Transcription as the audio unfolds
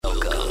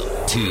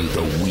to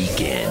the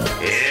weekend.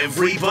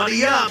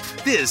 Everybody up!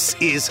 This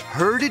is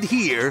Heard It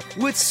Here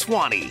with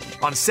Swanee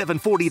on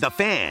 740 The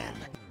Fan.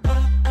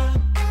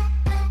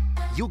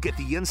 You'll get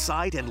the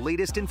insight and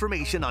latest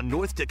information on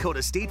North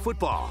Dakota State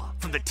football.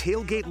 From the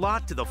tailgate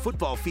lot to the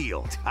football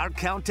field, our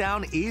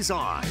countdown is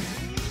on.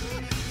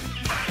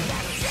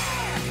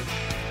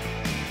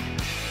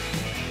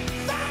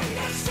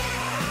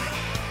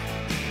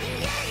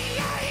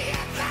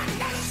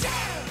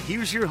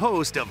 Here's your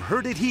host of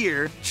Heard It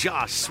Here,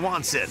 Josh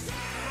Swanson.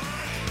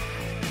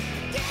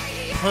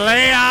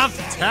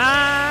 Playoff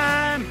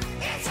time!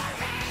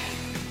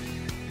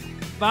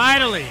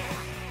 Finally,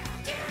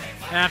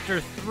 after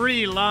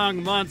 3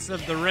 long months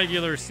of the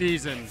regular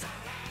season,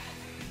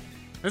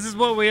 this is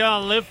what we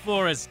all live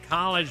for as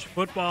college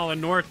football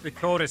and North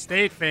Dakota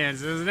State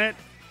fans, isn't it?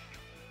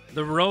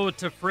 The road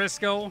to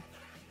Frisco,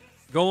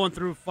 going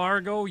through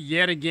Fargo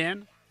yet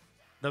again.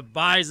 The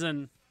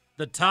Bison,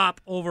 the top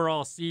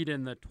overall seed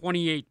in the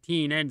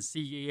 2018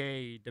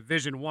 NCAA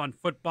Division I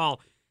football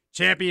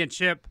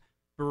championship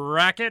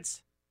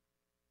brackets.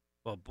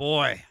 But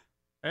boy,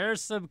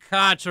 there's some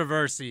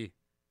controversy.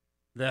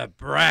 The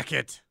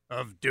bracket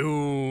of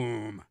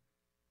doom.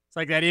 It's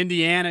like that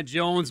Indiana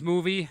Jones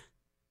movie.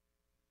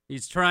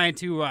 He's trying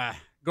to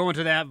go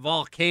into that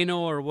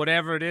volcano or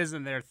whatever it is,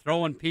 and they're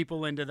throwing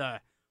people into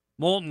the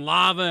molten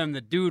lava, and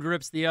the dude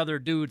rips the other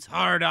dude's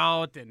heart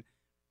out, and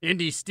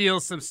Indy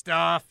steals some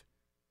stuff.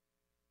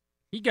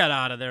 He got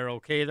out of there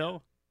okay,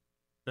 though.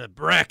 The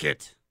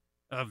bracket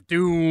of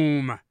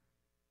doom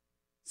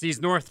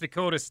sees North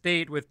Dakota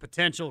State with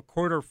potential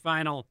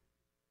quarterfinal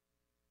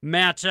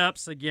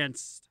matchups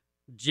against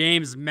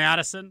James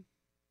Madison,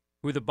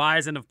 who the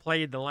Bison have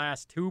played the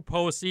last 2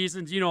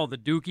 postseasons. You know, the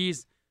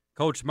Dukies,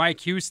 Coach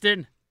Mike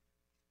Houston.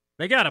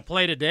 They got to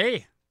play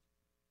today.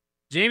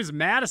 James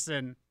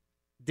Madison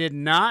did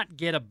not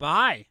get a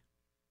bye.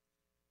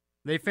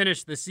 They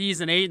finished the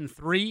season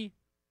 8-3.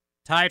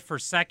 Tied for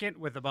second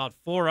with about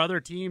 4 other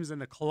teams in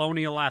the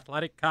Colonial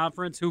Athletic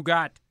Conference who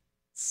got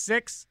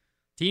 6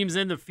 teams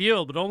in the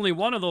field, but only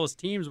one of those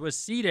teams was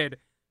seated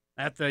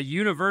at the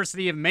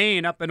University of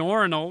Maine up in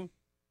Orono,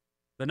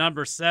 the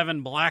number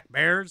 7 Black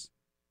Bears,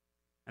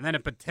 and then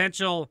a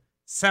potential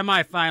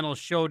semifinal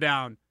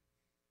showdown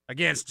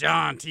against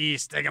John T.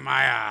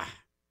 Stegomaier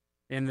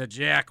in the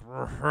Jack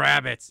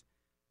Rabbits.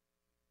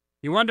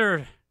 You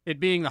wonder, it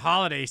being the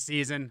holiday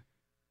season,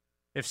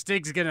 if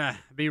Stig's going to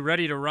be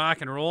ready to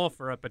rock and roll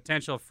for a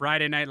potential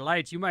Friday Night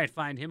Lights. You might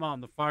find him out in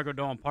the Fargo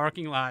Dome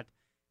parking lot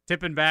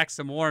tipping back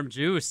some warm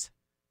juice.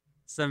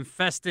 Some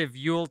festive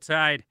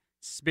Yuletide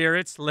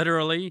spirits,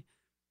 literally.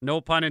 No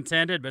pun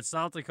intended, but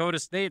South Dakota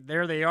State,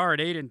 there they are at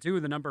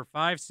 8-2, the number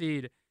 5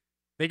 seed.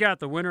 They got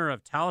the winner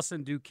of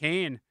Towson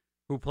Duquesne,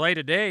 who play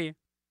today.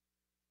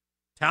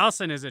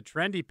 Towson is a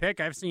trendy pick.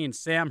 I've seen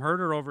Sam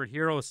Herder over at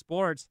Hero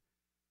Sports.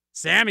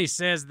 Sammy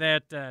says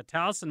that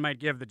Towson might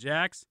give the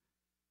Jacks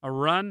a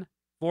run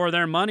for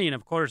their money. And,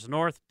 of course,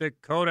 North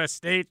Dakota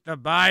State, the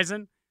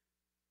Bison.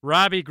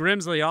 Robbie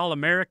Grimsley,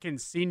 All-American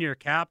senior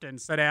captain,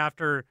 said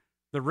after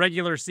the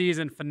regular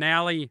season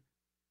finale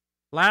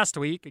last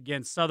week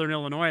against Southern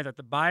Illinois that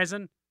the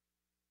Bison,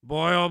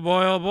 boy, oh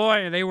boy, oh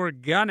boy, they were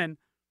gunning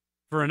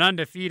for an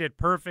undefeated,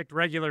 perfect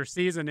regular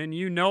season. And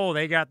you know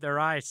they got their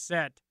eyes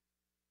set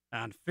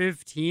on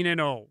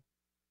 15-0.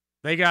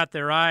 They got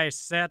their eyes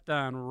set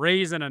on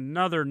raising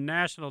another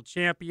national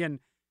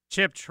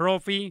championship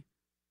trophy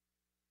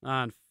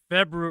on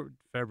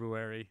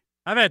February.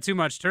 I've had too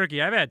much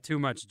turkey. I've had too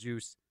much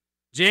juice.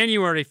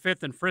 January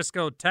 5th in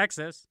Frisco,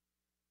 Texas.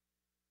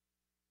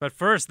 But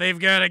first, they've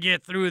got to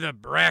get through the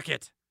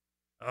bracket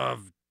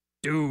of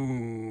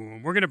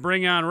doom. We're going to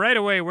bring on right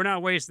away. We're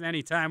not wasting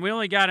any time. We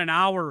only got an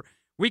hour.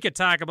 We could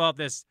talk about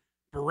this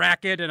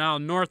bracket and how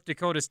North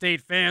Dakota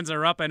State fans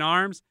are up in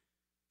arms.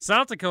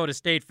 South Dakota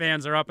State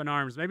fans are up in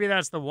arms. Maybe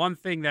that's the one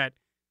thing that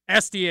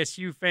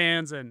SDSU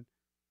fans and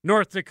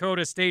North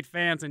Dakota State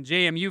fans and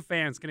JMU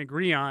fans can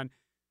agree on.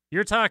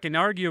 You're talking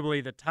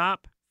arguably the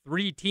top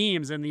 3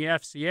 teams in the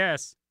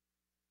FCS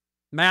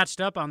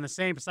matched up on the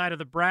same side of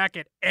the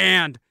bracket.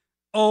 And,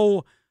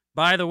 oh,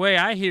 by the way,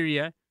 I hear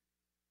you.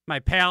 My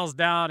pals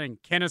down in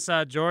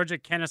Kennesaw, Georgia,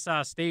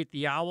 Kennesaw State,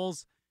 the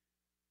Owls,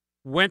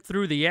 went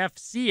through the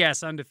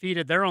FCS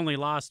undefeated. Their only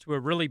loss to a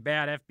really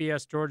bad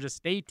FBS Georgia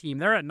State team.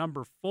 They're at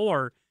number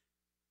 4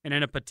 and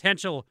in a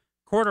potential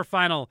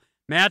quarterfinal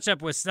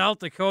matchup with South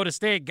Dakota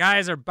State.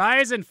 Guys are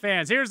Bison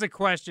fans. Here's a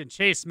question.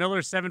 Chase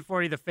Miller,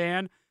 740 The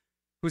Fan,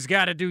 who's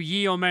got to do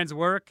yeoman's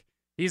work.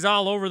 He's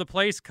all over the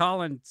place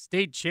calling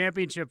state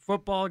championship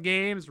football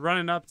games,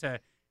 running up to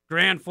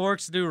Grand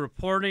Forks to do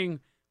reporting.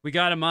 We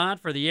got him on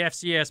for the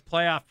FCS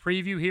playoff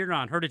preview here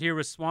on Heard It Here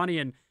with Swanee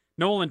and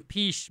Nolan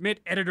P.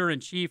 Schmidt,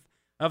 editor-in-chief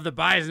of the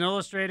Bison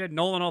Illustrated.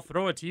 Nolan, I'll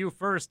throw it to you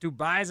first. Do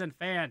Bison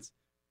fans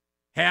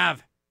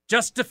have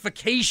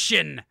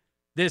justification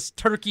this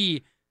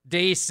Turkey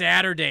Day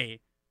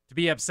Saturday to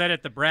be upset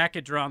at the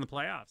bracket draw in the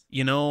playoffs.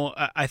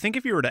 I think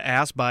if you were to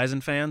ask Bison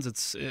fans,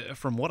 it's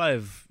from what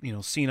I've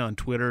seen on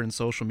Twitter and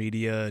social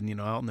media and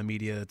out in the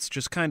media, it's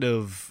just kind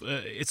of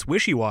it's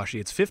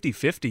wishy-washy. It's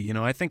 50-50.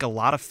 I think a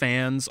lot of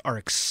fans are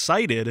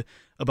excited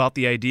about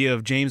the idea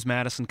of James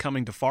Madison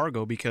coming to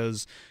Fargo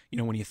because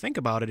when you think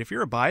about it, if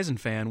you're a Bison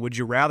fan, would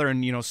you rather?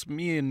 And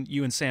me and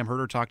you and Sam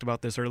Herder talked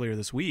about this earlier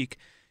this week.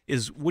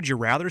 Would you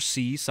rather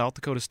see South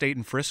Dakota State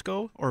in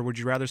Frisco, or would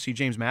you rather see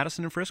James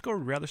Madison in Frisco, or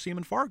would you rather see him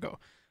in Fargo?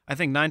 I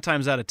think 9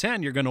 times out of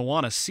 10, you're going to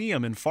want to see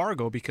him in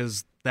Fargo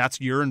because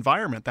that's your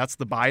environment. That's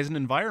the Bison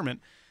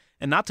environment.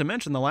 And not to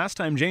mention, the last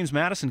time James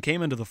Madison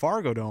came into the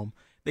Fargo Dome,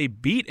 they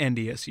beat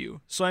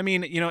NDSU. So,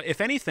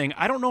 if anything,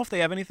 I don't know if they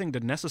have anything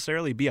to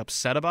necessarily be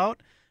upset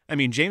about.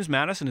 James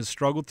Madison has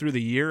struggled through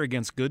the year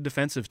against good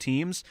defensive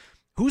teams.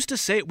 Who's to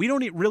say? We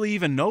don't really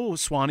even know,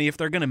 Swanee, if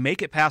they're going to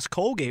make it past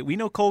Colgate. We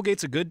know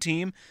Colgate's a good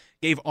team,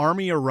 gave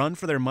Army a run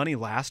for their money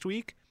last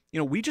week.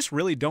 We just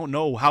really don't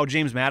know how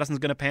James Madison's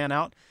going to pan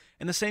out.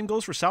 And the same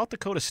goes for South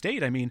Dakota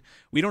State.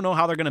 We don't know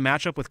how they're going to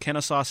match up with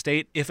Kennesaw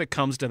State if it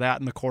comes to that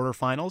in the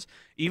quarterfinals.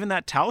 Even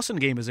that Towson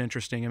game is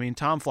interesting.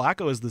 Tom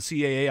Flacco is the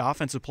CAA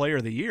Offensive Player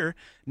of the Year,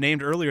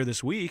 named earlier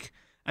this week.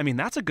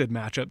 That's a good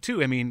matchup too.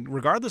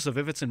 Regardless of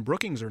if it's in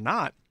Brookings or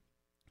not,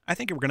 I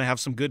think we're going to have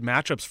some good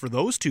matchups for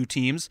those two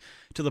teams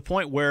to the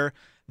point where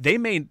they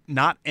may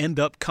not end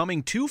up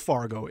coming to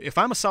Fargo. If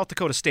I'm a South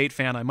Dakota State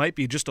fan, I might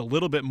be just a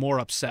little bit more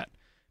upset.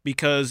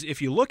 Because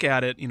if you look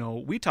at it,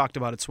 we talked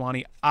about it,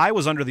 Swanee. I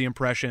was under the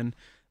impression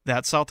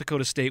that South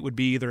Dakota State would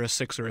be either a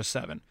 6 or a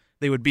 7.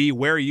 They would be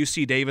where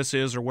UC Davis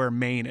is or where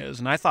Maine is.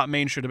 And I thought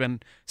Maine should have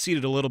been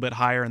seated a little bit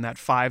higher in that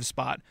 5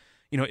 spot.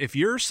 If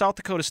you're South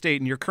Dakota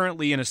State and you're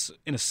currently in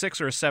a 6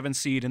 or a 7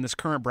 seed in this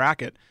current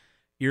bracket,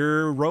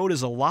 your road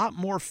is a lot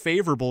more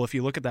favorable if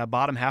you look at that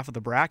bottom half of the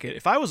bracket.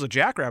 If I was a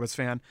Jackrabbits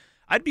fan,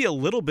 I'd be a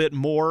little bit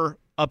more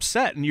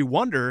upset, and you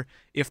wonder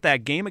if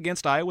that game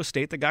against Iowa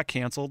State that got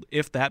canceled,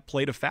 if that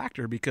played a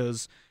factor,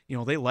 because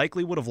they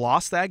likely would have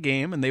lost that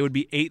game and they would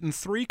be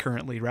 8-3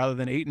 currently rather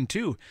than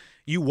 8-2.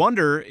 You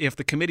wonder if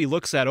the committee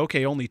looks at,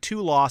 okay, only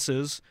 2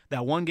 losses,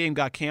 that one game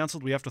got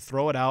canceled, we have to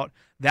throw it out.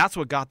 That's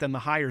what got them the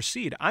higher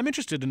seed. I'm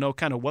interested to know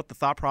kind of what the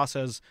thought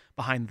process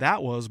behind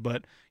that was,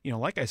 but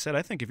like I said,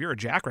 I think if you're a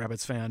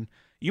Jackrabbits fan,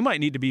 you might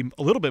need to be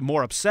a little bit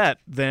more upset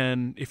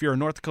than if you're a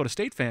North Dakota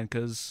State fan,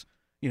 because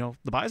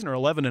the Bison are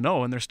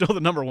 11-0 and they're still the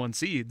number 1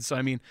 seed. So,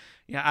 I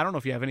don't know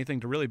if you have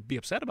anything to really be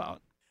upset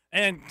about.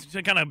 And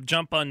to kind of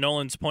jump on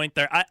Nolan's point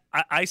there,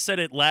 I said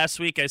it last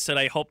week. I said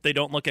I hope they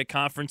don't look at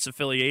conference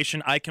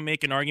affiliation. I can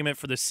make an argument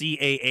for the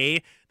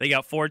CAA. They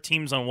got 4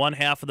 teams on one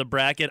half of the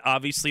bracket.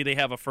 Obviously, they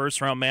have a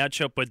first-round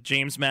matchup with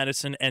James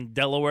Madison and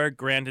Delaware.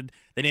 Granted,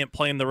 they didn't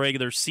play in the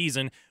regular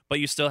season, but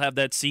you still have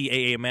that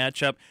CAA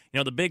matchup.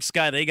 The Big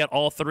Sky, they got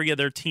all 3 of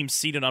their teams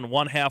seated on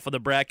one half of the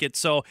bracket.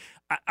 So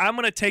I'm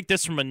going to take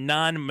this from a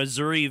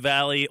non-Missouri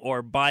Valley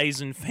or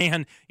Bison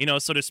fan,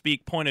 so to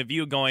speak, point of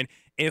view going,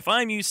 if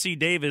I'm UC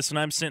Davis and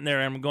I'm sitting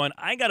there and I'm going,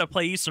 I got to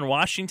play Eastern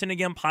Washington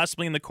again,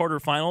 possibly in the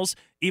quarterfinals,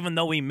 even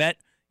though we met,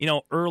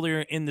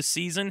 earlier in the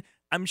season,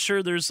 I'm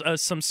sure there's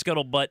some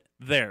scuttlebutt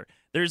there.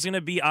 There's going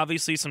to be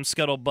obviously some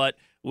scuttlebutt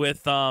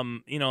with,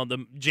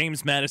 the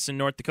James Madison,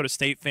 North Dakota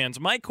State fans.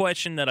 My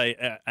question that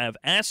I have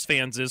asked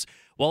fans is,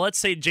 well, let's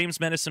say James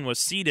Madison was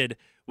seeded.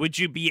 Would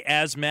you be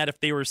as mad if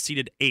they were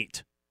seeded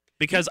 8?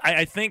 Because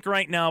I think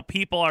right now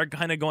people are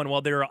kind of going, well,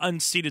 they were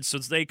unseeded, so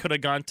they could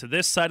have gone to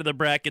this side of the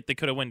bracket. They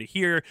could have went to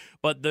here,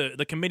 but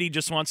the committee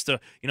just wants to,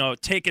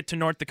 take it to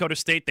North Dakota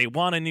State. They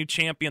want a new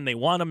champion. They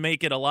want to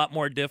make it a lot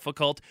more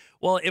difficult.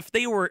 Well, if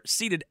they were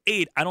seeded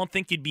 8, I don't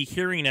think you'd be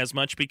hearing as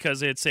much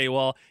because it'd say,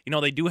 well,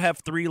 they do have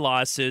 3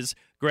 losses.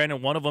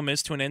 Granted, one of them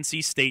is to an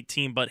NC State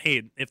team, but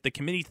hey, if the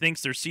committee thinks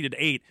they're seeded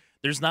 8,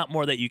 there's not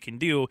more that you can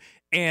do.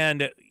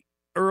 And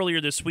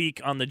earlier this week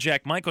on the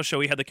Jack Michael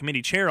show, he had the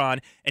committee chair on,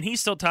 and he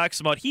still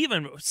talks about, he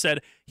even said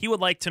he would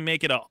like to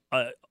make it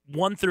a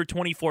 1 through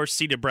 24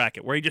 seeded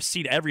bracket where you just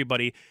seed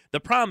everybody.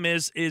 The problem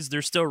is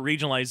there's still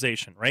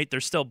regionalization, right?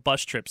 There's still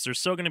bus trips. There's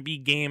still going to be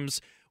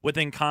games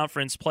within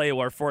conference play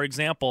where, for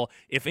example,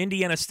 if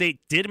Indiana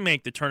State did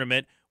make the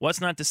tournament, what's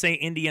not to say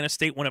Indiana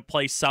State wouldn't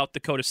play South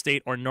Dakota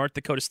State or North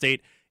Dakota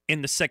State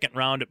in the second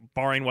round,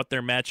 barring what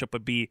their matchup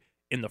would be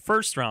in the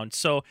first round.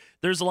 So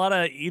there's a lot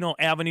of,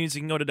 avenues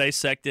you can go to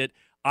dissect it.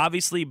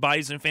 Obviously,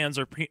 Bison fans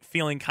are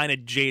feeling kind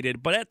of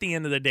jaded, but at the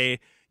end of the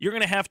day, you're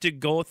going to have to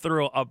go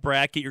through a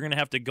bracket. You're going to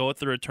have to go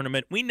through a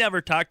tournament. We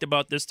never talked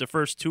about this the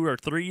first 2 or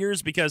 3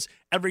 years because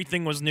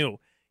everything was new.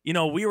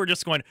 We were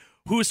just going,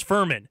 who's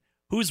Furman?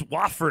 Who's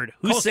Wofford?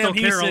 Who's Coastal Sam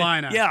Houston?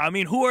 Carolina? Yeah,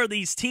 who are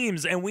these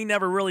teams? And we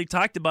never really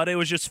talked about it. It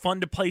was just fun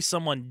to play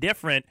someone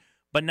different.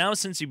 But now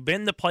since you've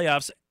been in the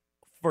playoffs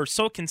for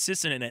so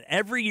consistent, and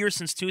every year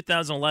since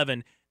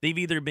 2011, they've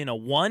either been a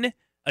 1,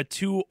 a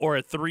 2, or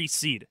a 3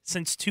 seed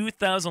since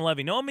 2011.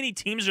 You know how many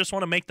teams just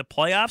want to make the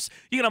playoffs?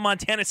 You got a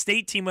Montana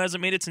State team who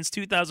hasn't made it since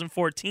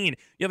 2014.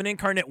 You have an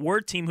Incarnate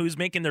Word team who's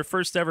making their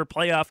first ever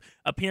playoff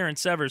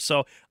appearance ever.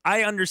 So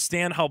I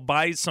understand how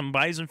some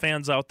Bison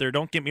fans out there,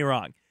 don't get me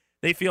wrong,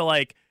 they feel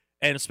like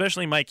and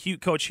especially my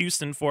cute coach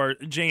Houston for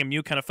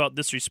JMU kind of felt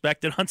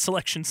disrespected on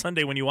Selection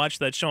Sunday when you watch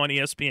that show on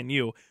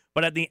ESPNU.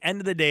 But at the end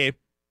of the day,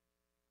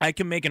 I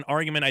can make an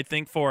argument, I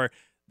think, for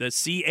the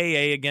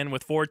CAA, again,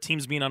 with 4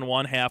 teams being on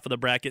one half of the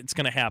bracket. It's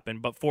going to happen,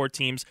 but 4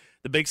 teams.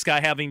 The Big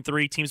Sky having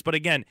 3 teams. But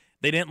again,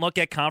 they didn't look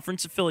at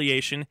conference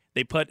affiliation.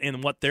 They put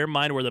in what their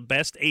mind were the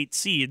best 8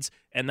 seeds,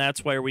 and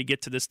that's where we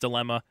get to this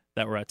dilemma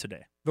that we're at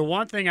today. The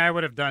one thing I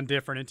would have done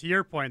different, and to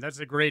your point, that's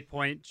a great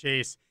point,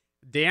 Chase.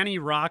 Danny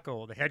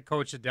Rocco, the head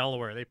coach of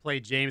Delaware, they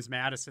played James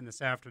Madison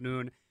this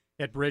afternoon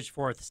at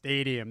Bridgeforth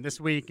Stadium. This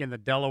week in the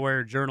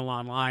Delaware Journal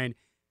Online,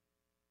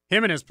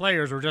 him and his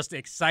players were just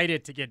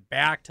excited to get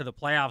back to the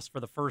playoffs for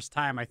the first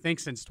time. I think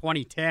since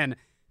 2010,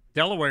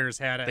 Delaware's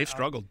had they've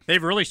struggled.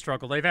 They've really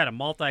struggled. They've had a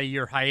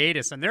multi-year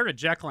hiatus, and they're a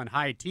Jekyll and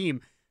Hyde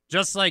team,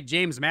 just like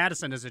James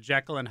Madison is a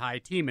Jekyll and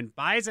Hyde team. And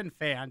Bison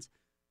fans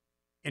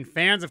and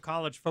fans of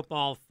college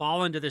football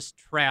fall into this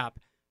trap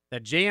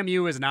that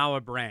JMU is now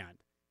a brand.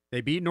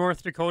 They beat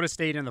North Dakota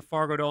State in the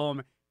Fargo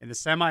Dome in the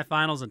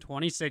semifinals in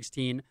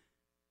 2016,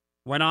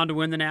 went on to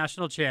win the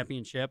national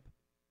championship,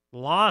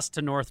 lost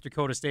to North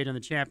Dakota State in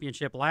the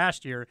championship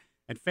last year,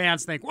 and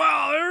fans think,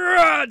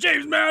 well,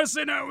 James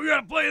Madison, we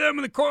got to play them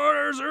in the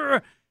quarters.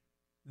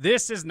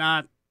 This is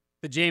not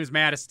the James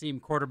Madison team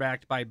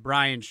quarterbacked by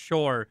Brian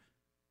Shore,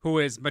 who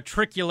is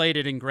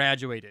matriculated and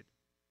graduated.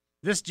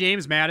 This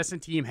James Madison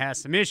team has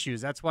some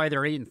issues. That's why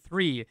they're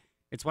 8-3.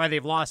 It's why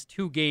they've lost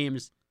 2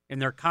 games in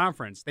their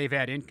conference. They've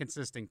had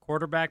inconsistent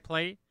quarterback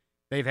play.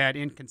 They've had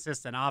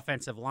inconsistent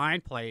offensive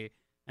line play,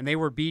 and they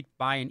were beat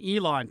by an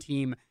Elon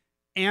team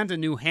and a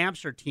New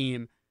Hampshire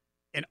team.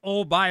 And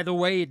oh, by the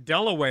way,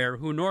 Delaware,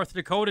 who North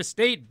Dakota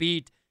State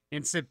beat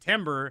in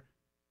September,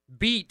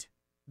 beat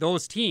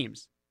those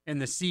teams in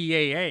the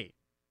CAA.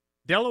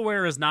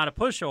 Delaware is not a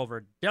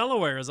pushover.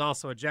 Delaware is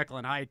also a Jekyll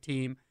and Hyde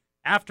team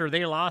after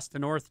they lost to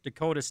North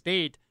Dakota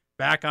State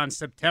back on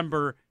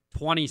September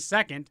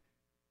 22nd.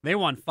 They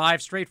won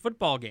 5 straight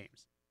football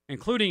games,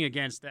 including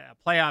against a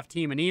playoff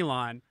team in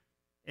Elon.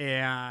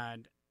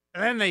 And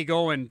then they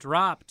go and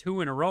drop 2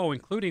 in a row,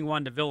 including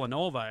one to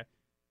Villanova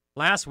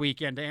last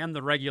weekend to end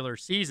the regular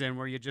season,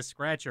 where you just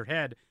scratch your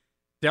head.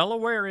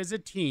 Delaware is a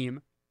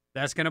team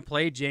that's going to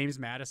play James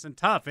Madison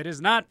tough. It is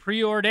not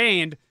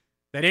preordained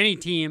that any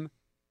team,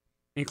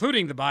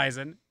 including the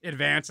Bison,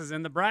 advances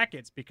in the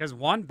brackets, because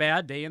one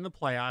bad day in the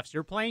playoffs,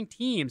 you're playing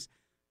teams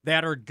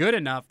that are good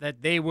enough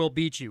that they will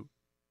beat you.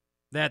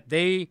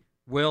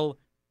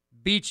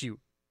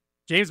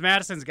 James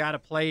Madison's got to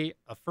play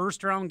a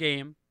first-round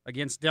game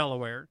against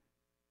Delaware.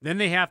 Then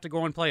they have to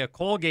go and play a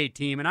Colgate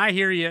team. And I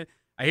hear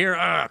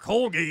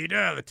Colgate,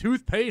 the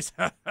toothpaste.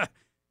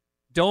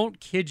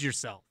 Don't kid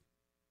yourself.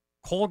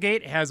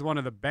 Colgate has one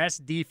of the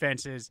best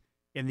defenses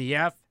in the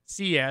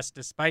FCS,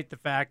 despite the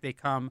fact they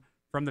come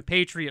from the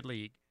Patriot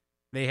League.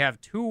 They have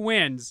 2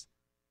 wins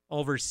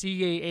over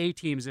CAA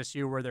teams this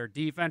year where their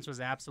defense was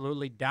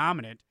absolutely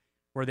dominant,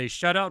 where they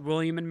shut out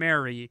William and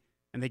Mary,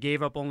 and they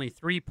gave up only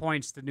 3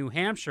 points to New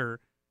Hampshire,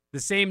 the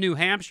same New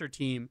Hampshire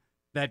team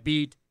that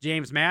beat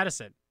James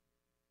Madison.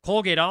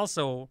 Colgate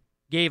also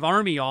gave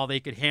Army all they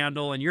could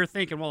handle, and you're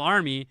thinking, well,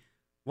 Army,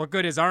 what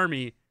good is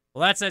Army?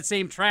 Well, that's that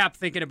same trap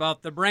thinking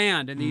about the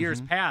brand in the years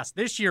past.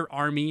 This year,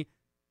 Army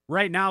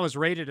right now is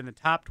rated in the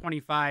top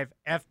 25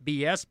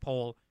 FBS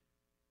poll.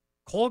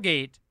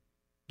 Colgate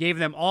gave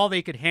them all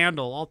they could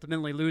handle,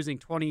 ultimately losing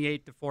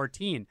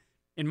 28-14.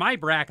 In my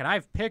bracket,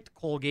 I've picked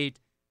Colgate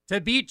to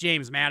beat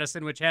James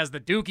Madison, which has the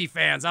Dookie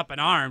fans up in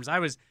arms. I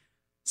was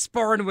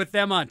sparring with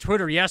them on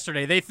Twitter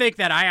yesterday. They think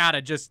that I ought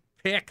to just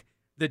pick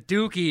the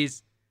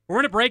Dookies. We're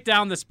going to break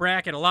down this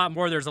bracket a lot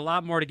more. There's a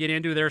lot more to get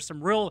into. There's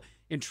some real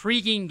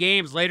intriguing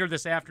games later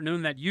this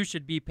afternoon that you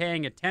should be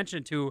paying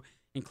attention to,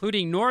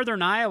 including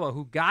Northern Iowa,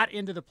 who got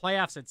into the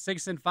playoffs at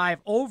 6-5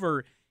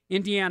 over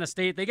Indiana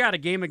State. They got a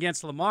game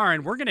against Lamar,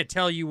 and we're going to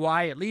tell you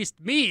why, at least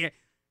me,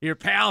 your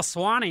pal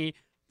Swanee,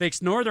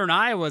 thinks Northern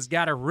Iowa's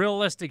got a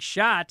realistic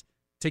shot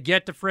to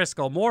get to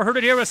Frisco. More Heard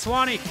It Here with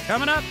Swanee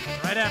coming up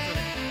right after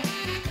this.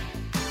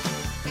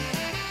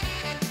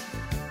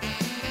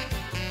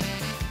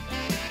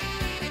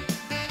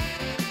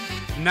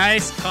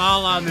 Nice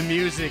call on the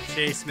music,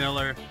 Chase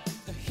Miller.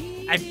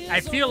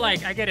 I feel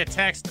like I get a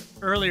text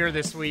earlier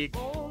this week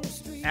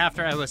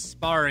after I was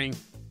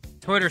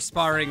Twitter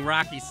sparring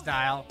Rocky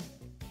style,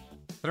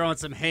 throwing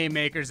some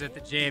haymakers at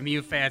the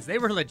JMU fans. They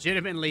were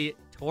legitimately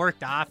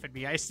torqued off at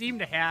me. I seem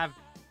to have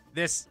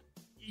this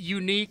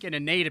unique and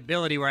innate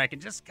ability where I can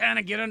just kind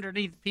of get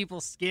underneath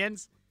people's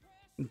skins.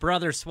 And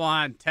Brother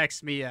Swan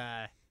texts me,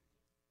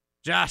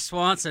 Josh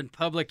Swanson,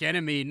 Public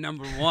Enemy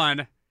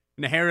 #1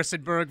 in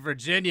Harrisonburg,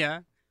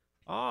 Virginia.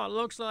 Oh, it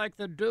looks like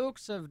the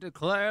Dukes have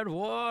declared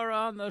war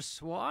on the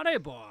Swanee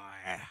boy.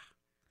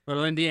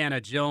 Little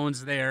Indiana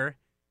Jones there.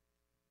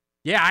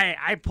 Yeah,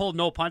 I pulled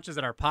no punches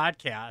at our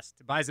podcast.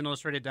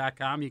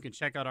 BisonIllustrated.com. You can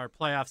check out our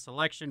playoff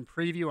selection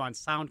preview on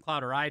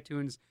SoundCloud or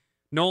iTunes.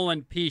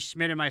 Nolan P.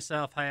 Schmidt and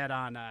myself had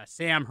on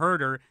Sam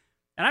Herder.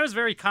 And I was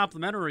very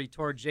complimentary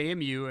toward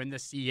JMU and the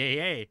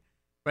CAA.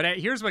 But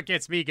here's what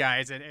gets me,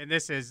 guys, and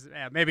this is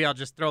maybe I'll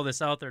just throw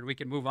this out there and we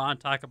can move on,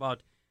 talk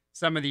about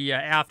some of the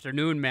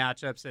afternoon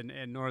matchups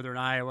in Northern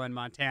Iowa and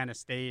Montana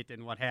State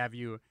and what have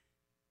you.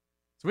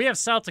 So we have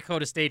South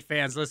Dakota State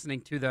fans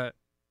listening to the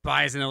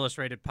Bison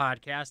Illustrated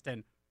podcast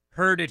and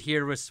heard it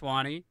here with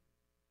Swanee.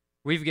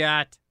 We've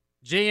got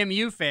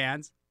JMU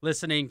fans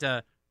listening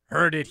to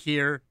Heard It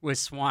Here with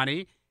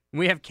Swanee. And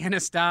we have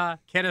Kennesaw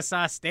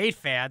State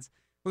fans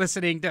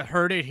listening to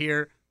Heard It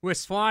Here with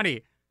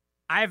Swanee.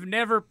 I've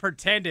never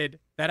pretended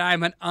that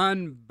I'm an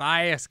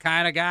unbiased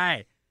kind of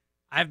guy.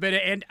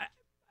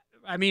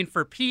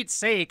 For Pete's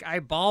sake, I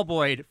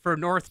ball-boyed for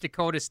North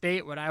Dakota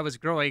State when I was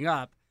growing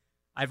up.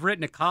 I've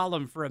written a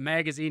column for a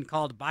magazine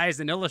called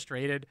Bison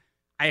Illustrated.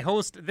 I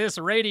host this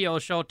radio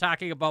show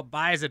talking about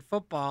Bison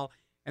football,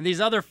 and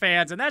these other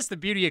fans, and that's the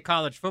beauty of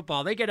college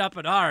football, they get up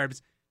in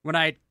arms when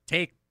I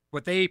take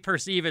what they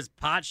perceive as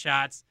pot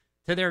shots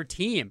to their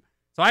team.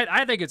 So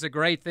I think it's a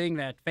great thing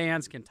that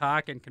fans can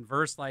talk and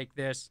converse like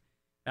this.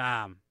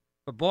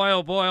 But boy,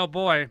 oh boy, oh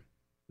boy,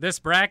 this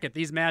bracket,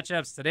 these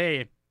matchups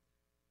today,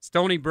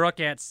 Stony Brook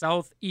at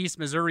Southeast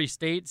Missouri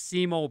State.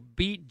 SEMO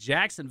beat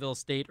Jacksonville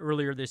State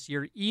earlier this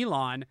year.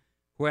 Elon,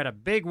 who had a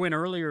big win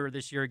earlier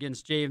this year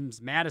against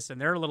James Madison,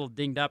 they're a little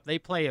dinged up. They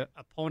play an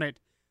opponent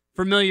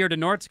familiar to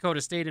North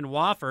Dakota State in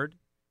Wofford.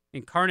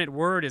 Incarnate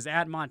Word is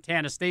at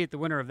Montana State. The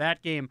winner of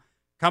that game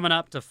coming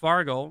up to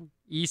Fargo.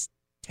 East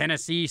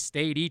Tennessee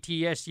State,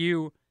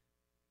 ETSU,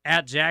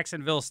 at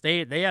Jacksonville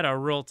State. They had a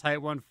real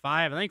tight one,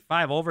 five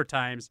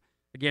overtimes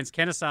against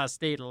Kennesaw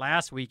State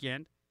last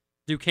weekend.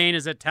 Duquesne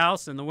is at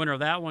Towson, the winner of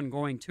that one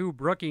going to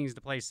Brookings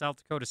to play South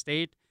Dakota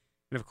State.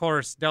 And, of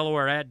course,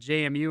 Delaware at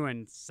JMU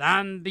and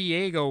San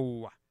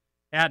Diego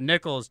at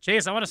Nichols.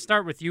 Chase, I want to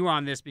start with you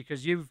on this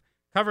because you've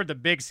covered the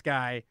Big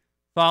Sky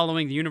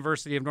following the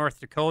University of North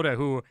Dakota,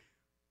 who,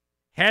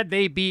 had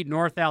they beat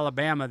North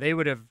Alabama, they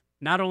would have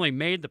not only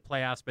made the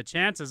playoffs, but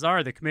chances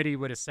are the committee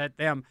would have sent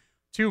them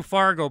to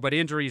Fargo, but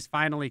injuries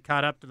finally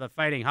caught up to the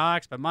Fighting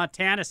Hawks. But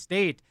Montana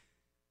State,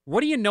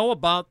 what do you know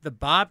about the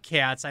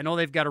Bobcats? I know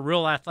they've got a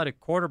real athletic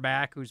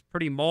quarterback who's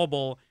pretty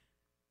mobile.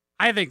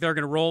 I think they're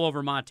going to roll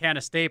over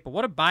Montana State, but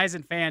what do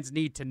Bison fans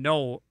need to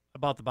know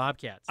about the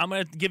Bobcats? I'm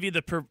going to give you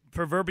the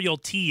proverbial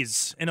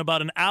tease. In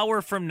about an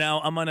hour from now,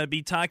 I'm going to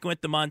be talking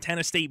with the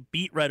Montana State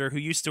beat writer who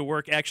used to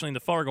work actually in the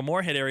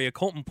Fargo-Moorhead area,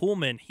 Colton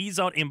Pullman. He's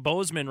out in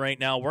Bozeman right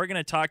now. We're going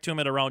to talk to him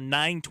at around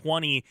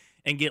 9:20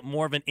 and get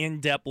more of an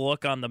in-depth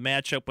look on the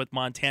matchup with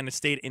Montana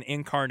State and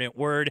Incarnate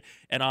Word,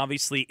 and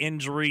obviously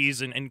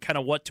injuries and kind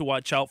of what to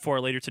watch out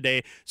for later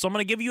today. So I'm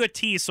going to give you a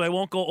tease, so I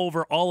won't go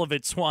over all of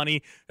it,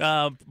 Swanee.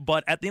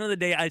 But at the end of the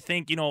day, I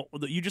think,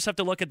 you just have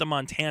to look at the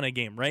Montana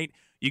game, right?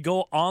 You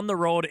go on the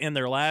road in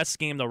their last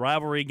game, the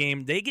rivalry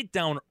game, they get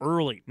down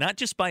early, not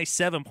just by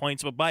 7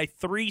 points, but by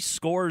 3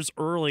 scores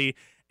early,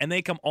 and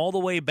they come all the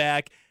way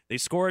back. They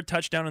score a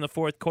touchdown in the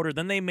fourth quarter.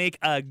 Then they make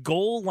a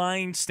goal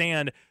line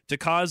stand to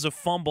cause a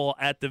fumble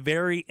at the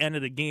very end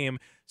of the game.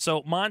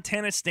 So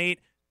Montana State,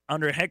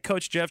 under head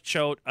coach Jeff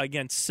Choate,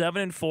 again,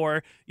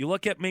 7-4. You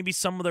look at maybe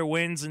some of their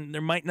wins, and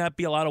there might not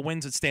be a lot of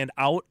wins that stand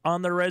out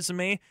on their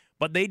resume,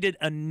 but they did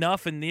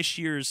enough in this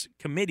year's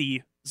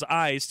committee's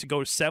eyes to go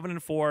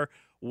 7-4,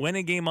 win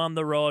a game on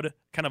the road,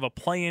 kind of a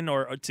play-in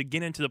or to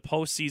get into the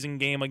postseason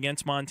game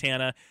against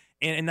Montana.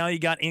 And now you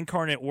got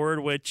Incarnate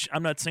Word, which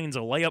I'm not saying is a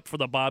layup for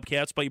the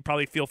Bobcats, but you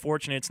probably feel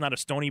fortunate it's not a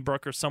Stony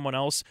Brook or someone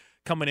else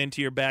coming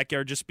into your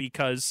backyard just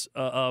because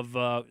of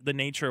the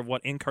nature of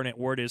what Incarnate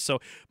Word is. So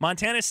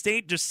Montana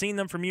State, just seeing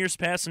them from years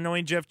past and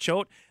knowing Jeff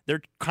Choate,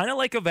 they're kind of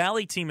like a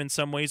Valley team in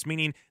some ways,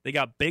 meaning they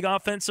got big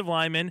offensive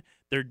linemen,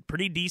 they're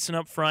pretty decent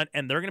up front,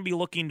 and they're going to be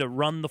looking to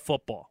run the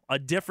football. A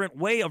different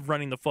way of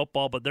running the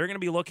football, but they're going to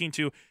be looking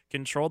to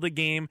control the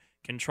game,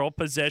 control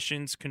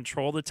possessions,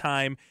 control the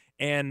time.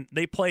 And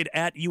they played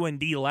at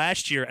UND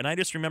last year, and I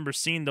just remember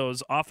seeing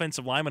those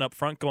offensive linemen up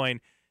front going,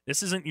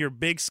 this isn't your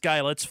Big Sky,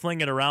 let's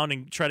fling it around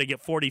and try to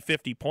get 40,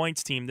 50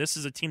 points team. This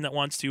is a team that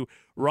wants to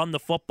run the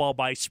football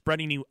by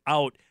spreading you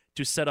out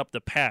to set up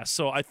the pass.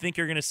 So I think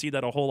you're going to see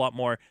that a whole lot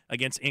more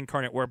against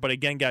Incarnate Word. But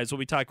again, guys, we'll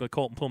be talking with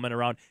Colton Pullman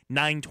around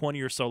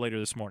 9:20 or so later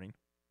this morning.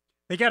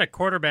 They got a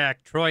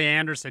quarterback, Troy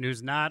Anderson,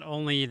 who's not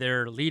only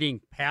their leading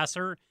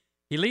passer,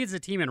 he leads the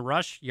team in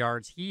rush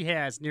yards. He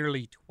has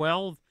nearly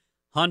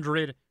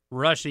 1,200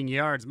 rushing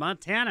yards.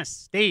 Montana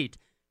State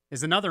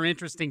is another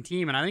interesting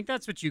team, and I think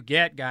that's what you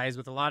get, guys,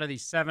 with a lot of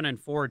these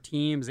 7-4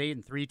 teams,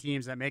 8-3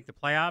 teams that make the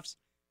playoffs.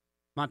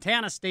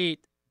 Montana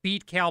State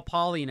beat Cal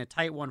Poly in a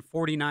tight one,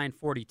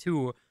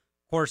 49-42. Of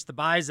course, the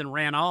Bison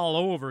ran all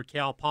over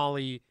Cal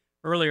Poly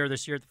earlier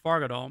this year at the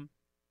Fargo Dome.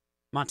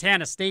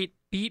 Montana State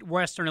beat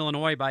Western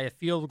Illinois by a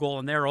field goal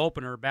in their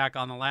opener back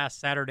on the last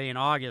Saturday in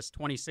August,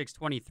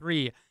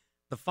 26-23.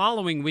 The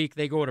following week,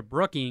 they go to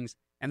Brookings,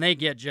 and they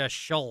get just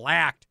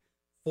shellacked,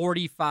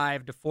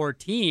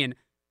 45-14.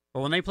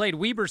 But when they played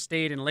Weber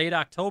State in late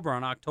October,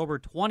 on October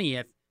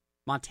 20th,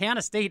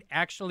 Montana State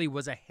actually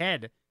was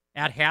ahead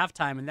at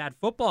halftime in that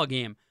football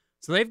game.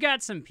 So they've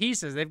got some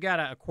pieces. They've got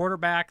a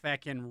quarterback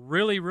that can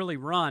really, really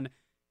run,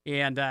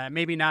 and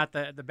maybe not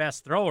the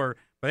best thrower,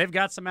 but they've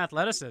got some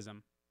athleticism.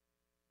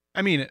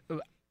 I mean,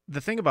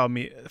 the thing about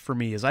for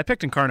me is I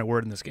picked Incarnate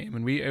Word in this game,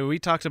 and we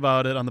talked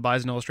about it on the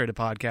Bison Illustrated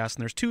podcast,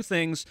 and there's two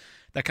things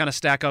that kind of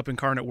stack up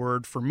Incarnate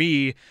Word for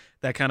me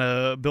that kind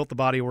of built the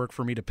body of work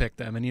for me to pick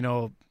them.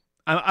 And,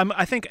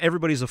 I think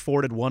everybody's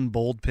afforded one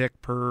bold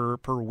pick per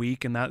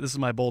week, and this is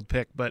my bold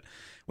pick. But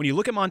when you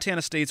look at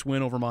Montana State's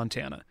win over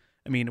Montana,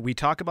 I mean, we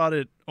talk about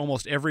it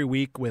almost every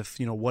week with,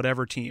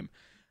 whatever team.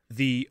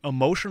 The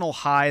emotional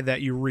high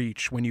that you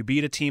reach when you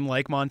beat a team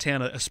like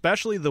Montana,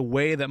 especially the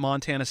way that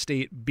Montana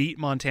State beat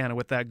Montana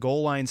with that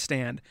goal line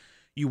stand,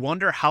 you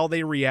wonder how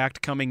they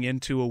react coming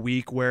into a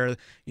week where,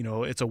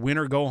 it's a win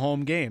or go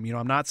home game.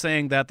 I'm not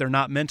saying that they're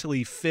not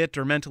mentally fit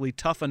or mentally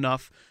tough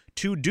enough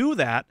to do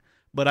that,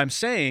 but I'm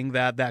saying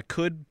that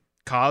could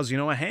cause,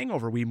 a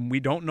hangover. We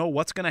don't know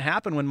what's going to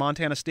happen when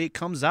Montana State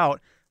comes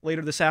out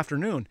later this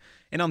afternoon.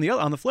 And on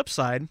the flip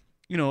side,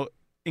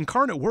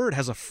 Incarnate Word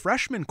has a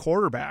freshman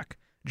quarterback,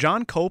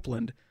 John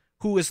Copeland,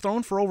 who has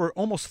thrown for over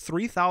almost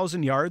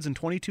 3,000 yards and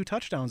 22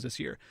 touchdowns this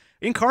year.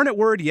 Incarnate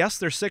Word, yes,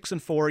 they're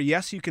 6-4.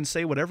 Yes, you can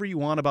say whatever you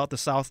want about the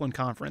Southland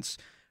Conference,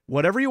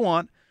 whatever you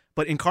want,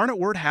 but Incarnate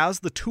Word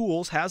has the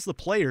tools, has the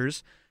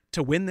players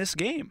to win this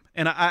game.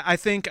 And I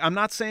think, I'm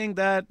not saying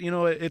that,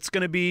 it's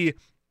going to be,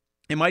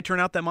 it might turn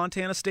out that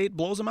Montana State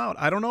blows them out.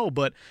 I don't know,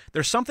 but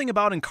there's something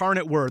about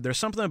Incarnate Word. There's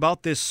something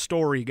about this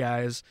story,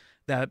 guys,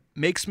 that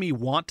makes me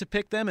want to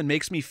pick them and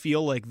makes me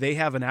feel like they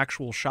have an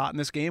actual shot in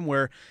this game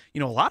where, a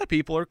lot of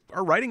people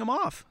are writing them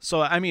off. So,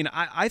 I mean,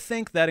 I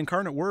think that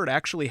Incarnate Word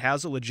actually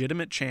has a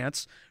legitimate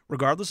chance,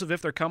 regardless of if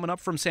they're coming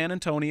up from San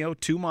Antonio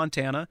to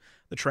Montana.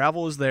 The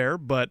travel is there,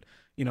 but,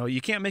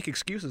 you can't make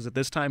excuses at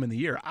this time in the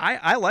year.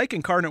 I like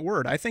Incarnate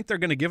Word. I think they're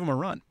going to give them a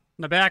run.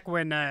 Now, back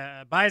when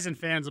Bison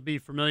fans will be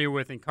familiar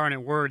with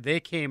Incarnate Word,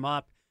 they came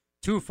up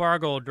to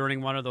Fargo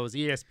during one of those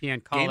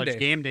ESPN College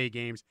Game Day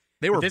games.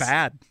 They were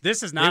bad.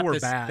 This is not. They were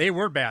bad. They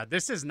were bad.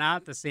 This is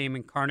not the same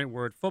Incarnate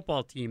Word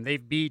football team.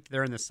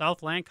 They're in the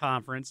Southland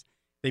Conference.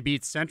 They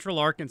beat Central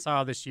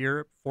Arkansas this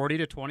year,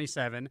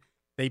 40-27.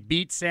 They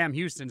beat Sam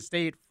Houston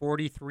State,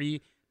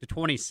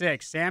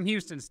 43-26. Sam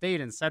Houston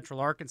State and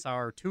Central Arkansas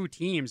are two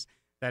teams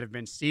that have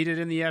been seeded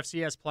in the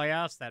FCS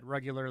playoffs, that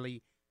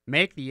regularly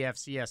make the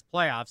FCS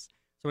playoffs.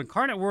 So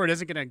Incarnate Word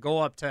isn't going to go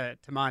up to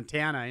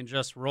Montana and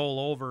just roll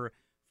over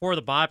for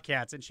the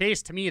Bobcats. And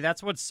Chase, to me,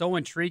 that's what's so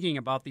intriguing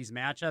about these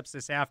matchups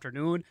this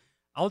afternoon.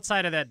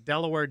 Outside of that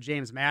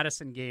Delaware-James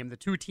Madison game, the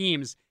two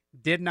teams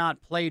did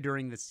not play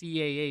during the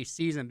CAA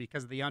season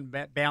because of the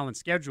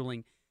unbalanced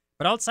scheduling.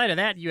 But outside of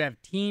that, you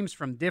have teams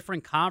from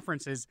different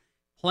conferences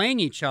playing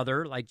each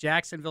other, like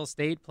Jacksonville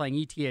State playing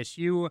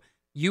ETSU,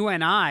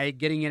 UNI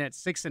getting in at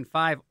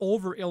 6-5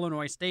 over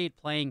Illinois State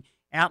playing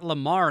at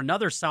Lamar,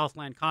 another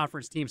Southland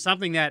Conference team,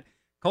 something that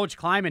Coach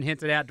Kleiman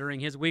hinted at during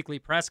his weekly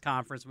press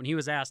conference when he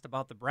was asked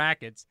about the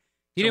brackets.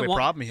 The only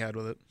problem he had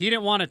with it. He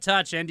didn't want to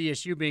touch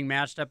NDSU being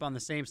matched up on the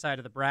same side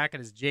of the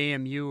bracket as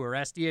JMU or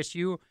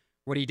SDSU.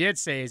 What he did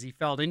say is he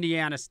felt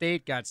Indiana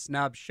State got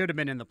snubbed, should have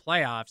been in the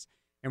playoffs.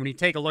 And when you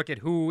take a look at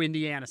who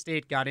Indiana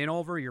State got in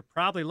over, you're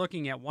probably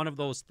looking at one of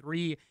those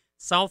three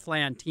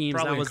Southland teams.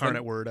 Probably that was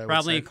Incarnate Word, I would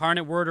probably say.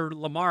 Incarnate Word or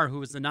Lamar, who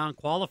was the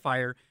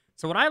non-qualifier.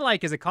 So what I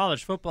like as a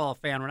college football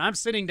fan, when I'm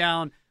sitting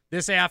down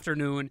this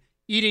afternoon,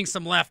 eating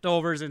some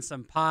leftovers and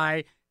some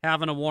pie,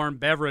 having a warm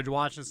beverage,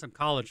 watching some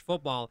college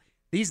football,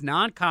 these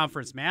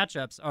non-conference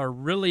matchups are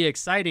really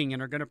exciting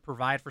and are going to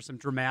provide for some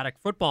dramatic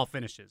football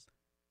finishes.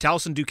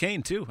 Towson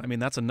Duquesne, too. I mean,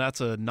 that's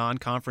a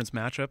non-conference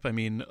matchup. I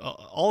mean,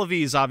 all of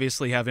these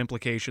obviously have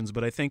implications,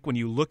 but I think when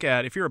you look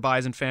at, if you're a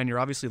Bison fan, you're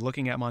obviously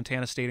looking at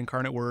Montana State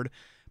Incarnate Word,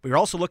 but you're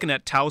also looking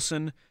at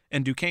Towson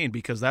and Duquesne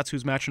because that's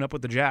who's matching up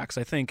with the Jacks.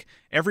 I think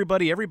every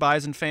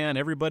Bison fan,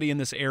 everybody in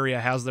this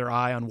area has their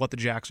eye on what the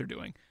Jacks are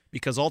doing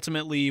because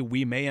ultimately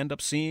we may end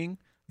up seeing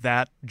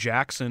that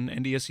Jacks and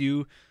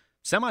NDSU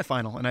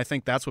semifinal, and I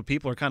think that's what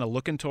people are kind of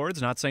looking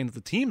towards. Not saying that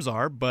the teams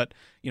are, but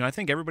I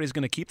think everybody's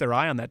going to keep their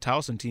eye on that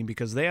Towson team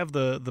because they have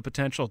the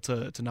potential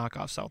to knock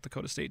off South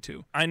Dakota State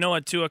too. I know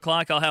at 2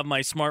 o'clock I'll have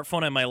my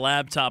smartphone and my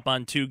laptop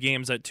on 2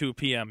 games at 2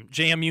 p.m.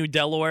 JMU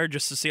Delaware,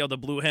 just to see how the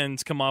Blue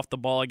Hens come off the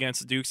ball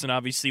against the Dukes, and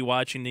obviously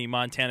watching the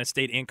Montana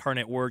State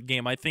Incarnate Word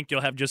game. I think you'll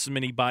have just as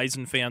many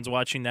Bison fans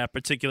watching that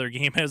particular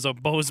game as a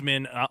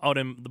Bozeman out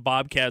in the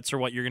Bobcats, or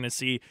what you're going to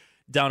see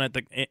down at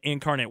the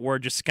Incarnate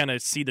Word, just kind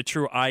of see the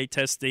true eye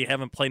test. They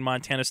haven't played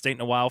Montana State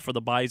in a while for the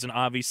Bison,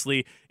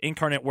 obviously.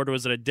 Incarnate Word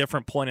was at a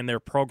different point in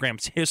their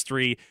program's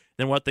history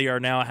than what they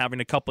are now, having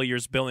a couple of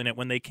years building it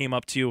when they came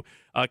up to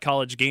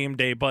College Game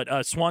Day.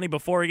 But, Swanee,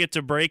 before we get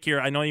to break here,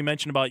 I know you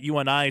mentioned about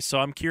UNI, so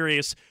I'm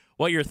curious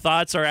what your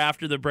thoughts are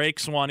after the break,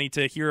 Swanee,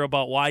 to hear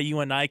about why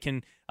UNI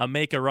can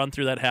make a run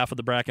through that half of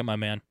the bracket, my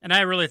man. And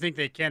I really think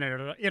they can.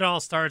 It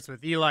all starts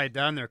with Eli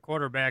Dunn, their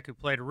quarterback, who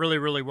played really,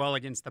 really well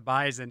against the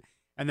Bison.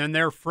 And then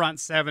their front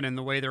seven and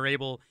the way they're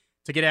able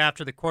to get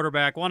after the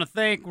quarterback. I want to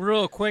thank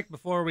real quick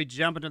before we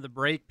jump into the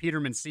break,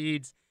 Peterman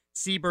Seeds,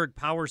 Seaberg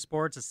Power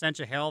Sports,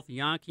 Essentia Health,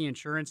 Yankee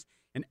Insurance,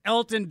 and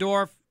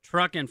Eltendorf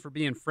Trucking for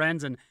being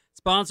friends and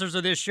sponsors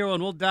of this show.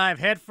 And we'll dive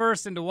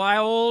headfirst into why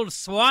old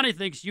Swanee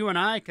thinks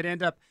UNI could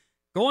end up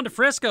going to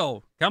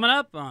Frisco. Coming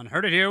up on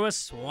Heard It Here with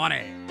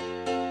Swanee.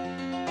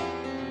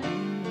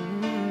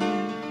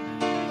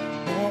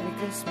 Merry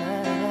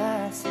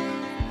Christmas,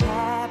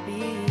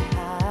 happy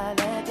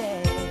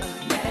holiday.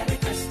 Merry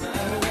Christmas.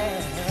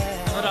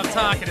 That's what I'm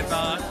talking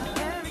about.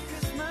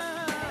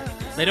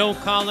 They don't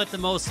call it the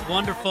most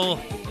wonderful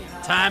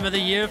time of the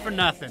year for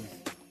nothing.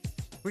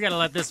 We gotta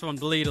let this one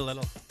bleed a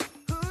little.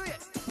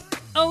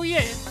 Oh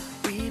yeah,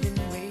 We've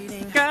been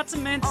waiting got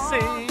some men to say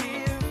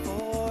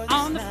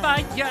on the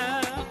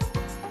fire.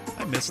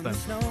 I miss them.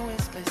 snow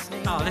is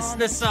glistening. Oh,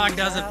 this song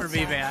does it for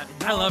me, man.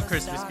 I love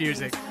Christmas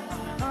music.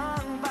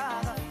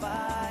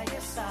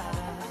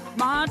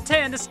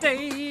 Montana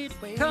State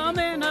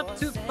coming up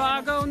to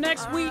Fargo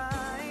next week.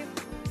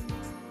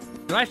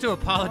 Do I have to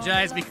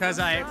apologize because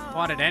I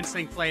wanted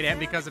NSYNC played and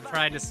because I'm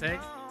trying to sing?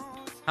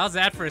 How's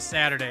that for a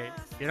Saturday?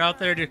 Get out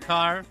there to your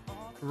car,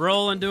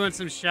 rolling, doing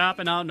some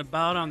shopping out and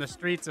about on the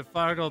streets of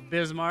Fargo,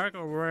 Bismarck,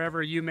 or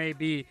wherever you may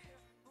be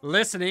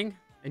listening,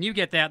 and you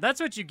get that. That's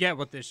what you get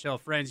with this show,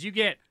 friends. You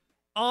get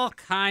all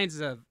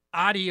kinds of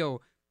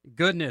audio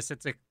goodness.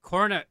 It's a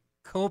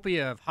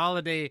cornucopia of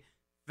holiday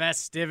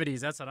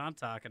festivities. That's what I'm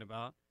talking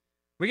about.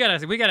 We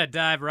gotta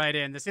dive right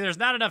in. See, there's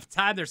not enough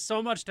time. There's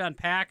so much to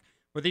unpack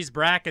with these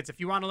brackets. If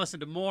you want to listen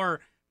to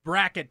more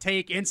bracket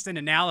take, instant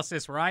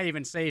analysis, where I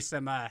even say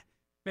some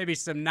maybe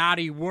some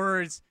naughty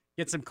words,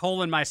 get some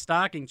coal in my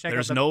stocking.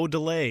 There's no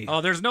delay.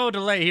 Oh, there's no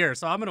delay here.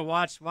 So I'm gonna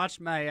watch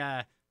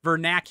my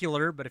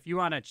vernacular. But if you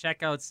want to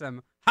check out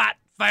some hot,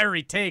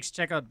 fiery takes,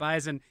 check out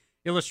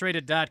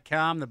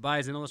BisonIllustrated.com, the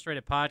Bison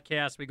Illustrated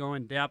podcast. We go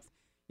in depth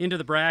into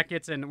the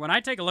brackets. And when I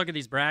take a look at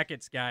these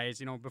brackets,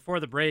 guys, before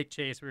the break,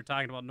 Chase, we were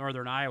talking about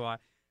Northern Iowa.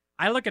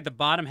 I look at the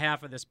bottom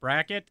half of this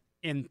bracket,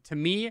 and to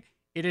me,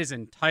 it is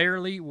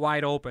entirely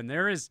wide open.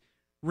 There is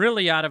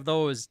really, out of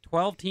those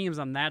 12 teams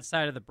on that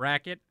side of the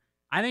bracket,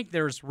 I think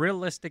there's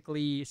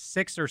realistically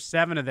 6 or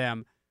 7 of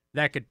them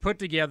that could put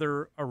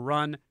together a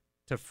run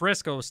to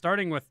Frisco,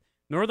 starting with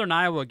Northern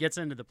Iowa gets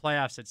into the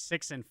playoffs at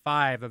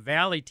 6-5, a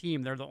Valley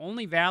team. They're the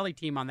only Valley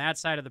team on that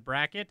side of the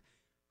bracket.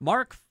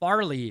 Mark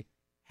Farley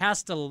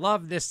has to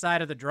love this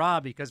side of the draw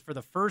because for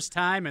the first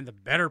time in the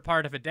better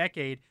part of a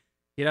decade,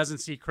 he doesn't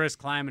see Chris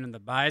Kleiman in the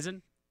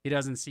Bison. He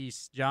doesn't see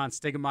John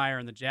Stigemeyer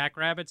in the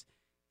Jackrabbits.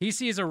 He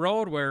sees a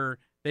road where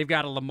they've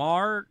got a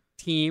Lamar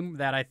team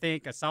that I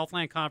think a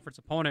Southland Conference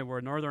opponent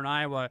where Northern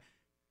Iowa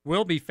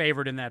will be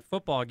favored in that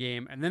football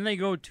game. And then they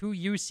go to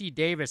UC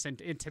Davis. And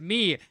to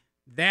me,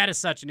 that is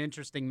such an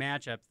interesting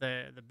matchup.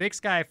 The Big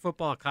Sky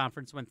Football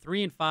Conference went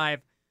 3-5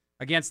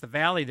 against the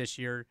Valley this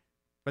year.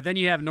 But then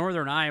you have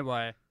Northern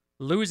Iowa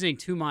losing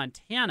to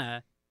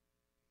Montana,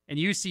 and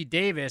UC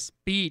Davis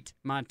beat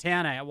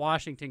Montana at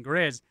Washington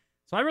Grizz.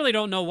 So I really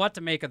don't know what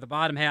to make of the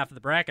bottom half of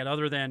the bracket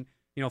other than,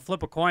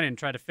 flip a coin and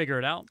try to figure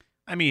it out.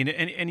 I mean,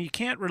 and you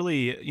can't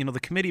really, the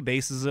committee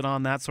bases it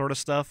on that sort of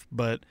stuff,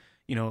 but,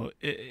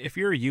 if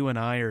you're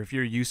UNI or if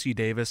you're UC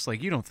Davis,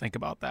 you don't think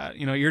about that.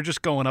 You're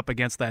just going up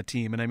against that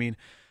team. And I mean,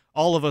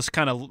 all of us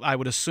kind of, I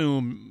would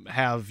assume,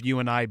 have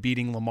UNI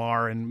beating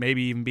Lamar and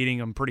maybe even beating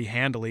them pretty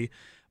handily.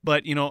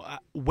 But,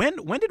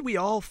 when did we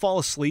all fall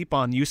asleep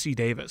on UC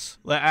Davis?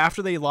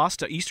 After they lost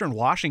to Eastern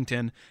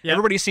Washington,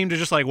 Everybody seemed to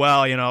just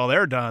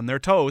they're done. They're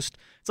toast.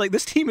 It's like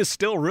this team is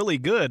still really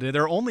good.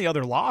 Their only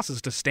other loss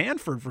is to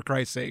Stanford, for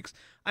Christ's sakes.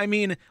 I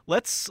mean,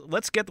 let's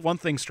get one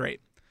thing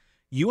straight.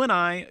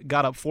 UNI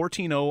got up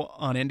 14-0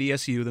 on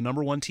NDSU, the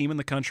number 1 team in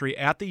the country,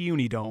 at the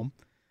Unidome,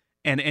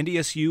 and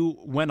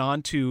NDSU went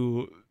on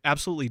to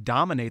absolutely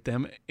dominate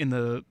them in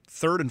the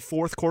third and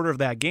fourth quarter of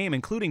that game,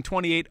 including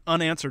 28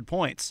 unanswered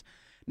points.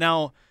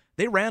 Now,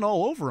 they ran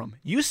all over them.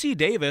 UC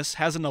Davis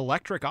has an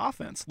electric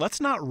offense.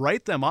 Let's not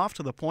write them off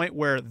to the point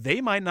where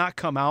they might not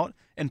come out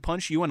and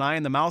punch UNI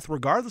in the mouth,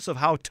 regardless of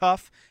how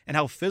tough and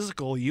how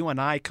physical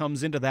UNI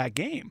comes into that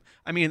game.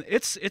 I mean,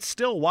 it's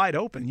still wide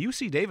open.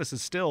 UC Davis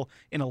is still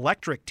an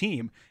electric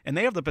team, and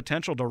they have the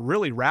potential to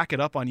really rack it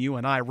up on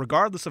UNI,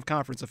 regardless of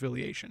conference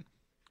affiliation.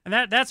 And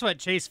that's what,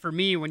 Chase, for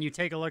me, when you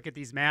take a look at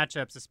these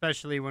matchups,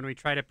 especially when we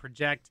try to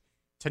project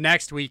to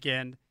next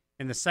weekend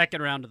in the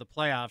second round of the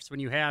playoffs,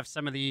 when you have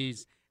some of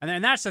these,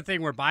 and that's the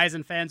thing where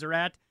Bison fans are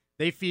at.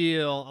 They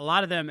feel, a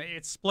lot of them,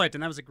 it's split,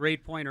 and that was a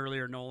great point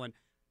earlier, Nolan.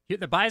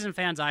 The Bison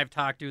fans I've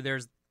talked to,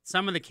 there's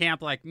some of the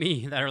camp like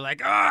me that are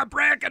like,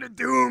 bracket of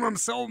doom, I'm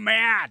so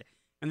mad.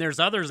 And there's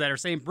others that are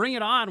saying, bring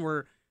it on.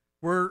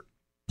 We're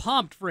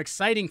pumped for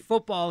exciting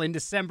football in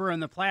December in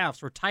the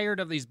playoffs. We're tired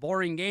of these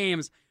boring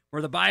games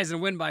where the Bison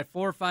win by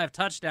 4 or 5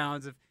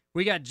 touchdowns. If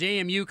we got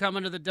JMU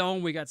coming to the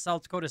Dome, we got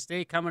South Dakota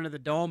State coming to the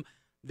Dome.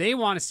 They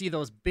want to see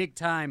those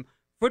big-time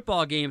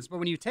football games. But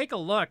when you take a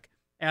look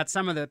at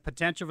some of the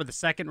potential for the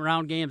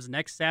second-round games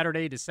next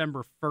Saturday,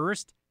 December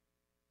 1st,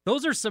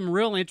 those are some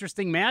real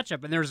interesting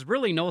matchup. And there's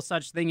really no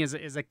such thing as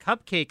a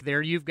cupcake there.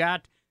 You've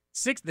got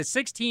the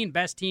 16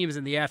 best teams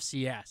in the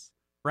FCS,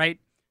 right?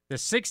 The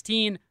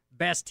 16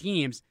 best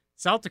teams.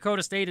 South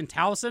Dakota State and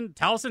Towson.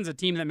 Towson's a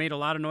team that made a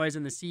lot of noise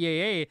in the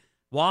CAA.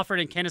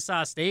 Wofford and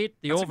Kennesaw State.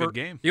 That's a good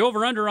game. The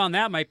over-under on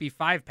that might be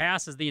 5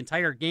 passes the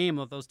entire game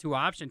of those two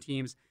option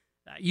teams.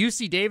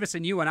 UC Davis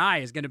and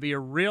UNI is going to be a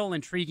real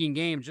intriguing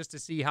game just to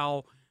see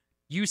how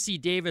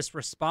UC Davis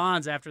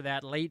responds after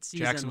that late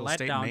season Jacksonville letdown.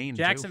 State, Maine,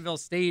 Jacksonville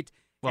State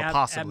Well, at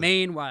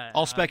possibly. Maine.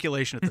 All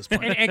speculation at this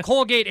point. And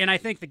Colgate, and I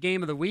think the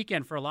game of the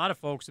weekend for a lot of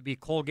folks would be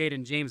Colgate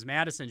and James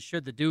Madison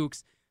should the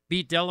Dukes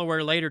beat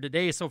Delaware later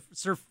today. So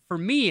for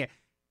me,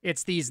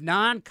 it's these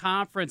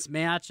non-conference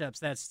matchups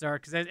that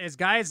start, because as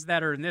guys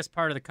that are in this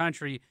part of the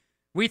country,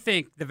 we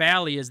think the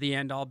Valley is the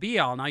end-all,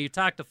 be-all. Now, you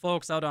talk to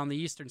folks out on the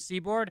Eastern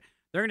Seaboard,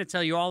 they're going to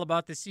tell you all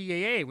about the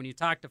CAA. When you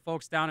talk to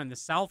folks down in the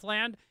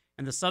Southland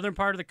and the southern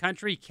part of the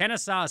country,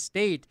 Kennesaw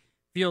State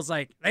feels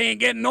like they ain't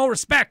getting no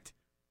respect.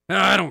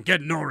 I don't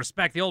get no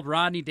respect. The old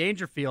Rodney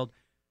Dangerfield.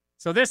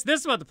 So this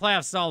is what the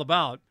playoffs is all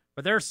about.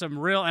 But there's some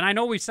real, and I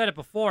know we've said it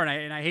before,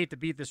 and I hate to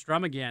beat this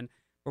drum again,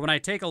 but when I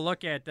take a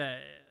look at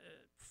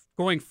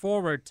going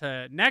forward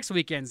to next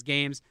weekend's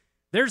games,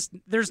 there's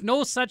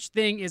no such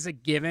thing as a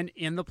given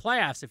in the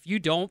playoffs. If you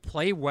don't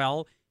play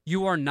well,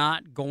 you are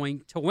not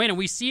going to win. And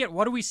we see it.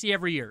 What do we see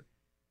every year?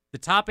 The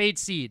top 8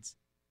 seeds.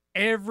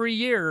 Every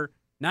year,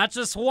 not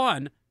just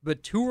one,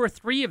 but 2 or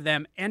 3 of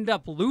them end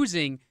up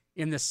losing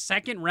in the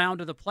second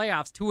round of the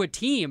playoffs to a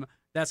team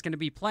that's going to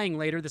be playing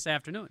later this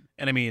afternoon.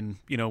 And I mean,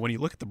 when you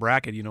look at the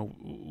bracket,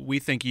 we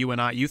think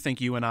UNI, you think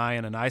UNI,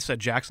 and I said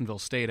Jacksonville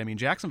State. I mean,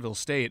 Jacksonville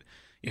State,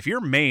 if you're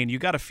Maine, you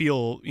got to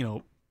feel,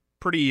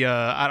 pretty,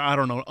 I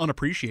don't know,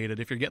 unappreciated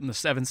if you're getting the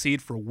 7th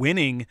seed for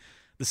winning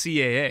the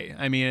CAA.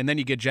 I mean, and then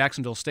you get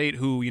Jacksonville State,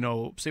 who,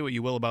 say what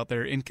you will about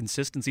their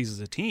inconsistencies as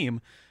a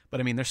team, but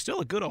I mean, they're still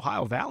a good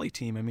Ohio Valley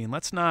team. I mean,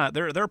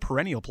 they're a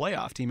perennial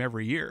playoff team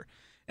every year.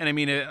 And I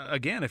mean,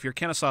 again, if you're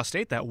Kennesaw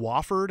State, that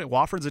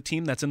Wofford's a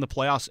team that's in the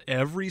playoffs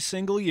every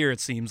single year, it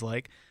seems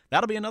like.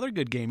 That'll be another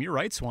good game. You're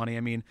right, Swanee.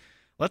 I mean,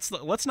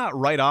 let's not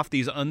write off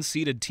these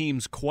unseeded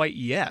teams quite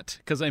yet,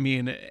 because I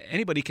mean,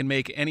 anybody can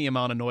make any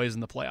amount of noise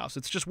in the playoffs.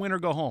 It's just win or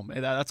go home.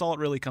 That's all it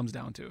really comes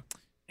down to.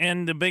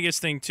 And the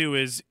biggest thing, too,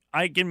 is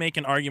I can make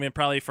an argument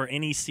probably for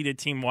any seeded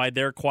team why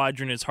their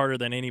quadrant is harder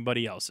than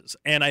anybody else's.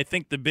 And I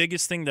think the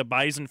biggest thing that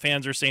Bison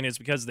fans are saying is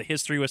because of the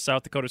history with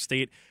South Dakota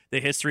State,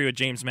 the history with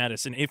James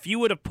Madison. If you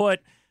would have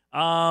put,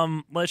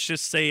 let's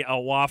just say, a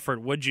Wofford,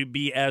 would you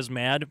be as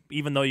mad,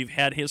 even though you've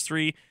had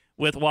history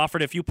with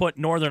Wofford? If you put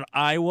Northern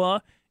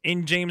Iowa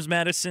in James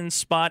Madison's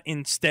spot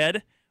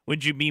instead,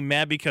 would you be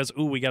mad because,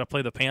 we got to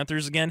play the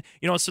Panthers again?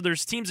 So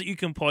there's teams that you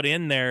can put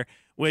in there,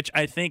 which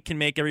I think can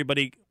make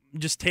everybody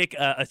just take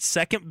a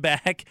second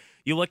back.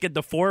 You look at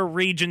the 4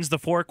 regions, the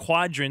 4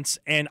 quadrants,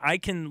 and I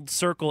can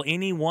circle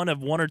any one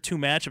of 1 or 2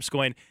 matchups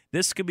going,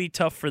 this could be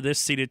tough for this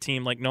seeded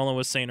team, like Nolan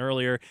was saying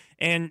earlier.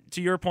 And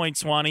to your point,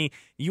 Swanee,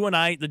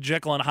 UNI, the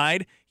Jekyll and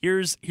Hyde,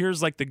 here's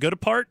like the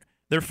good part.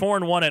 They're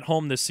 4-1 at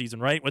home this season,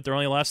 right? With their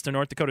only loss to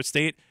North Dakota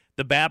State.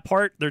 The bad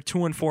part, they're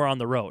 2-4 on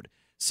the road.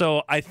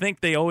 So I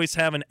think they always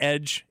have an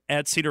edge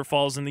at Cedar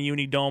Falls in the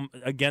Unidome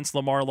against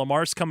Lamar.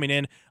 Lamar's coming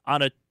in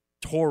on a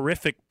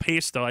horrific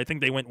pace, though. I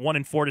think they went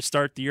 1-4 to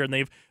start the year, and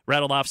they've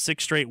rattled off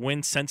 6 straight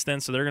wins since then,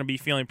 so they're going to be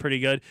feeling pretty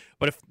good.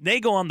 But if they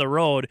go on the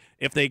road,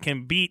 if they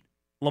can beat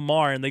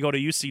Lamar and they go to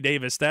UC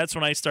Davis, that's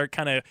when I start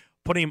kind of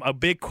putting a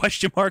big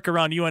question mark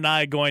around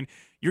UNI going,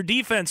 your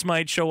defense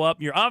might show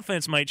up, your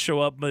offense might show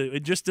up, but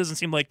it just doesn't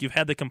seem like you've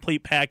had the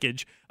complete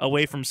package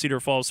away from Cedar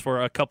Falls for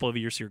a couple of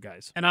years here,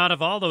 guys. And out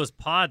of all those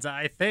pods,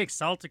 I think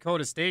South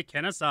Dakota State,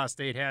 Kennesaw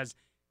State has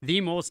the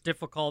most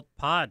difficult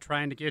pod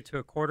trying to get to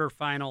a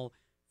quarterfinal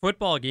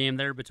football game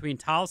there between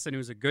Towson,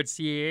 who's a good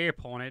CAA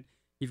opponent.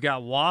 You've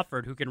got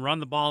Wofford, who can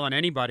run the ball on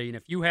anybody. And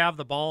if you have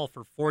the ball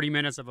for 40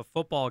 minutes of a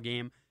football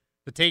game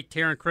to take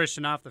Taryn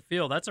Christian off the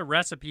field, that's a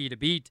recipe to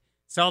beat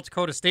South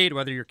Dakota State,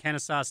 whether you're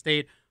Kennesaw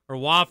State or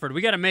Wofford.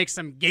 We got to make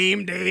some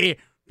game day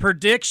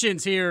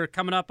predictions here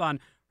coming up on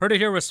Heard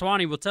It Here with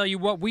Swanee. We'll tell you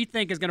what we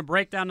think is going to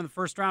break down in the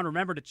first round.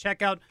 Remember to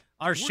check out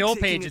our show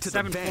page at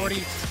 740.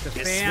 The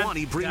Fan.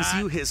 Swanee brings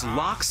you his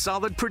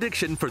lock-solid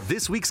prediction for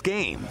this week's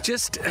game.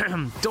 Just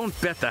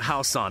don't bet the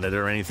house on it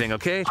or anything,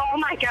 okay? Oh,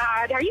 my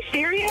God. Are you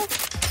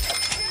serious?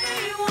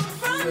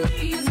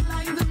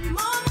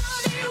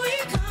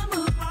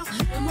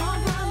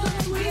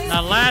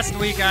 Now, last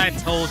week I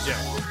told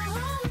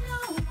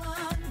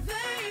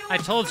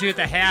you at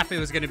the half it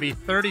was going to be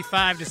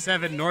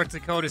 35-7 North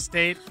Dakota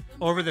State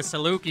over the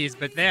Salukis,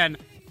 but then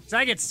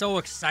I get so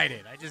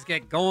excited. I just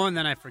get going,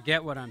 then I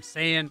forget what I'm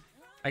saying.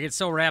 I get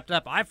so wrapped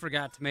up, I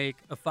forgot to make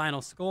a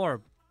final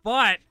score.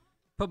 But,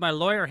 put my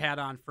lawyer hat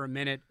on for a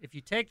minute, if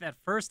you take that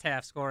first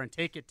half score and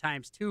take it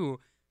times 2,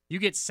 you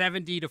get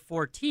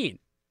 70-14,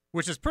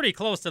 which is pretty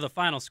close to the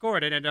final score.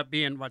 It ended up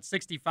being,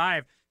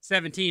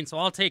 65-17. So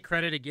I'll take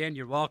credit again.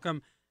 You're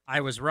welcome.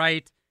 I was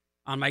right.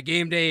 On my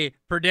game day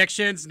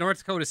predictions, North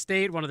Dakota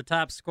State, one of the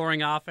top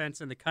scoring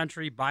offense in the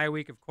country. Bye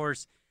week, of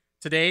course,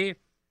 today.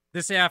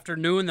 This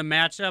afternoon, the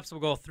matchups,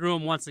 we'll go through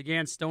them once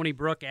again. Stony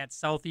Brook at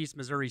Southeast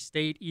Missouri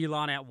State.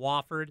 Elon at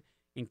Wofford.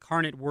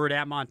 Incarnate Word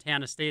at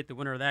Montana State. The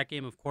winner of that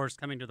game, of course,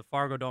 coming to the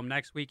Fargo Dome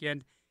next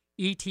weekend.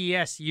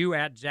 ETSU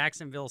at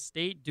Jacksonville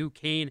State.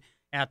 Duquesne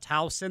at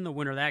Towson. The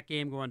winner of that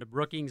game going to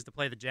Brookings to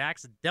play the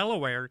Jacks.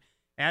 Delaware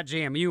at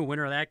JMU.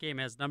 Winner of that game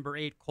has number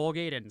 8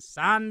 Colgate and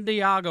San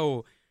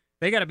Diego.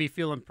 They got to be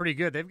feeling pretty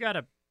good. They've got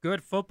a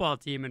good football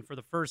team, and for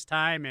the first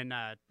time in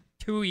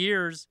 2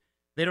 years,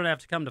 they don't have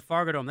to come to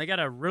Fargo Dome. They got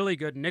a really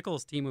good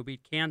Nichols team who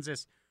beat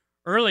Kansas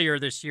earlier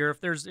this year.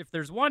 If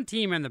there's one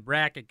team in the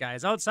bracket,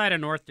 guys, outside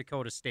of North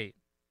Dakota State,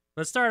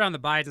 let's start on the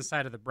Bison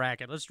side of the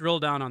bracket. Let's drill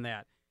down on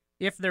that.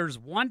 If there's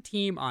one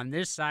team on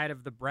this side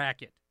of the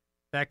bracket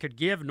that could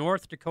give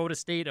North Dakota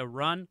State a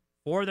run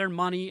for their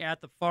money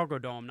at the Fargo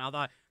Dome, now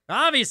the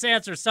obvious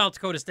answer is South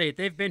Dakota State.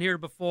 They've been here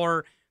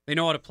before. They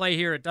know how to play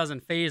here. It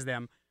doesn't faze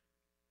them.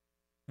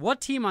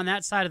 What team on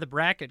that side of the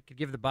bracket could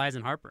give the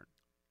Bison heartburn?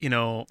 You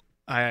know,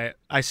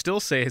 I still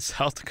say it's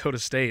South Dakota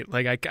State.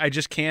 Like I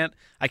just can't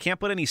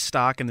put any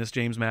stock in this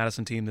James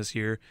Madison team this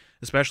year,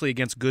 especially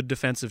against good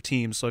defensive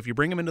teams. So if you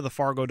bring them into the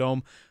Fargo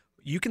Dome,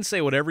 you can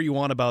say whatever you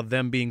want about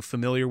them being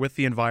familiar with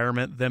the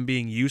environment, them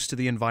being used to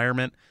the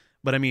environment.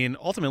 But, I mean,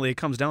 ultimately it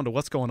comes down to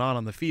what's going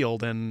on the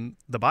field, and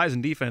the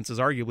Bison defense is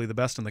arguably the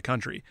best in the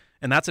country.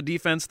 And that's a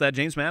defense that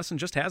James Madison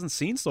just hasn't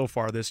seen so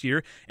far this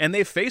year, and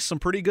they've faced some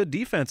pretty good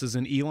defenses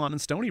in Elon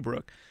and Stony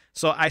Brook.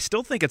 So I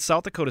still think it's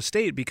South Dakota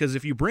State, because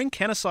if you bring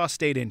Kennesaw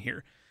State in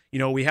here, you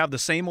know, we have the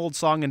same old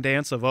song and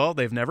dance of, oh,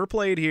 they've never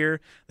played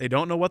here, they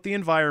don't know what the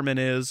environment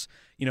is.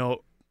 You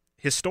know,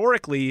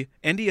 historically,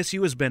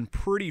 NDSU has been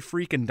pretty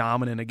freaking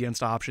dominant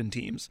against option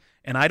teams.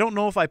 And I don't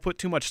know if I put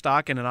too much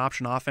stock in an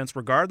option offense,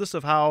 regardless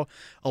of how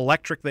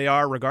electric they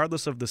are,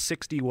 regardless of the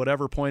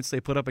 60-whatever points they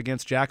put up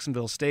against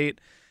Jacksonville State.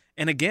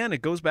 And again,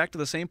 it goes back to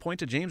the same point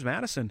to James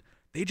Madison.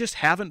 They just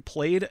haven't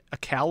played a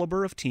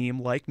caliber of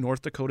team like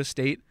North Dakota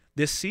State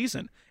this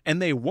season.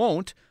 And they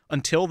won't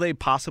until they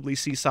possibly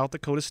see South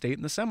Dakota State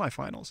in the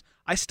semifinals.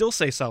 I still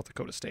say South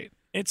Dakota State.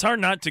 It's hard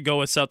not to go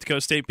with South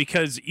Dakota State,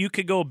 because you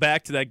could go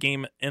back to that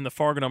game in the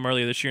Fargo Dome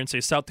earlier this year and say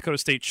South Dakota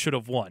State should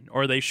have won,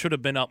 or they should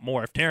have been up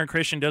more. If Taryn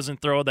Christian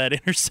doesn't throw that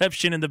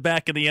interception in the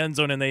back of the end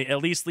zone and they at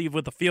least leave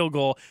with a field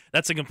goal,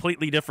 that's a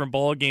completely different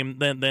ball game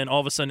than all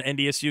of a sudden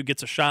NDSU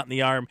gets a shot in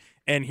the arm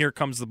and here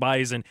comes the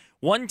Bison.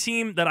 One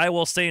team that I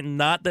will say,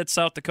 not that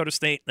South Dakota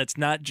State, that's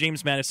not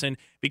James Madison,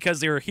 because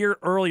they were here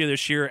earlier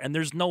this year and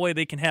there's no way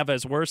they can have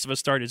as worse of a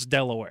start as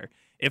Delaware.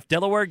 If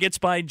Delaware gets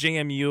by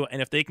JMU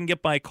and if they can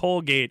get by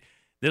Colgate,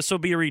 this will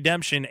be a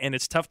redemption, and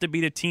it's tough to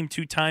beat a team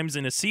 2 times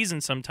in a season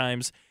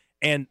sometimes,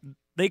 and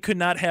they could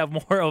not have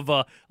more of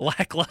a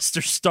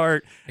lackluster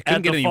start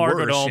at the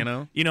Fargo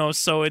Dome. You know,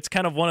 so it's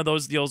kind of one of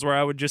those deals where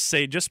I would just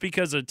say, just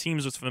because of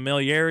teams with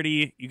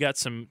familiarity, you got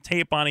some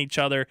tape on each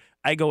other,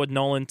 I go with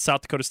Nolan.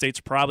 South Dakota State's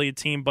probably a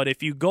team, but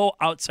if you go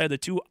outside the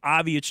 2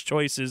 obvious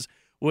choices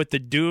with the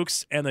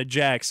Dukes and the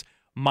Jacks,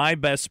 my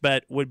best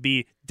bet would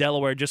be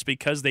Delaware, just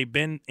because they've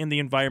been in the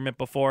environment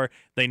before.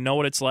 They know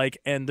what it's like,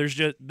 and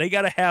they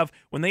got to have,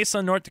 when they saw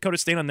North Dakota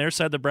State on their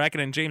side of the bracket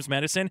and James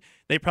Madison,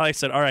 they probably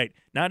said, all right,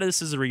 now this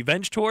is a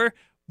revenge tour,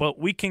 but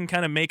we can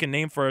kind of make a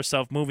name for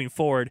ourselves moving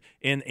forward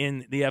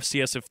in the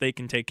FCS if they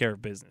can take care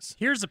of business.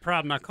 Here's the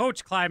problem. Now,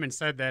 Coach Kleiman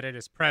said that at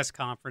his press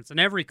conference, and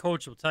every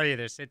coach will tell you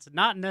this. It's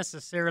not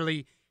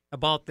necessarily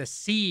about the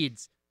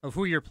seeds of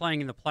who you're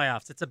playing in the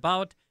playoffs. It's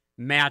about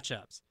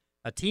matchups.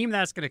 A team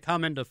that's going to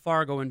come into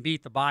Fargo and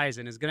beat the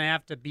Bison is going to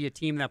have to be a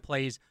team that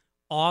plays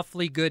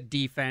awfully good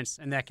defense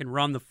and that can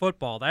run the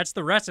football. That's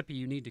the recipe.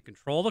 You need to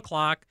control the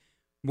clock,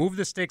 move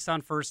the sticks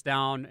on first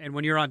down, and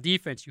when you're on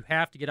defense, you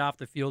have to get off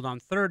the field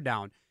on third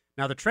down.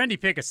 Now, the trendy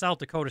pick is South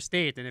Dakota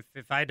State, and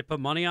if I had to put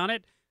money on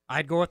it,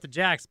 I'd go with the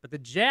Jacks. But the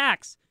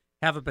Jacks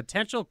have a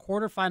potential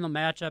quarterfinal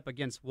matchup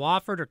against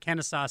Wofford or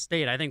Kennesaw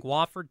State. I think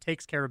Wofford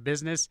takes care of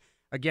business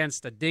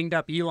against a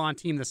dinged-up Elon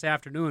team this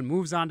afternoon,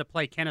 moves on to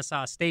play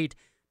Kennesaw State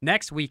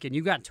next week, and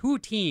you got 2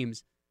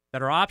 teams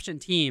that are option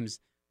teams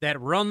that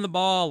run the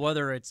ball,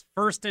 whether it's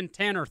 1st and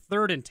 10 or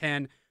 3rd and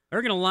 10.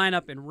 They're going to line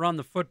up and run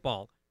the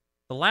football.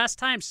 The last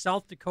time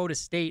South Dakota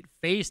State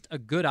faced a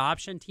good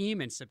option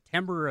team in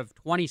September of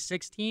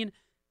 2016,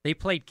 they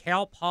played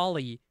Cal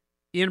Poly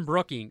in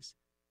Brookings.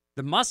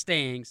 The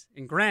Mustangs,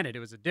 and granted, it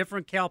was a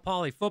different Cal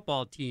Poly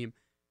football team,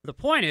 but the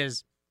point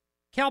is,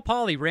 Cal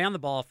Poly ran the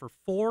ball for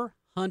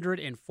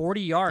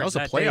 440 yards. That was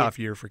a playoff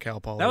year for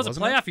Cal Poly. That was a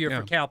playoff year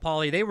for Cal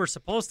Poly. They were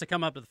supposed to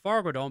come up to the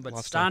Fargo Dome, but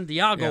San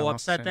Diego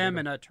upset them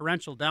in a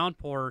torrential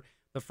downpour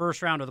the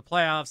first round of the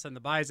playoffs, and the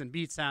Bison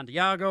beat San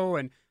Diego,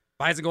 and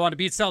Bison go on to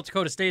beat South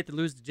Dakota State to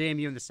lose to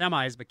JMU in the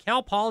semis. But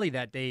Cal Poly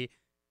that day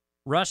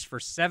rushed for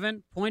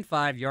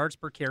 7.5 yards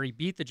per carry,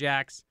 beat the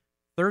Jacks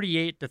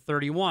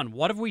 38-31.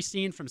 What have we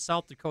seen from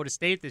South Dakota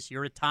State this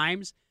year? At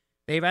times,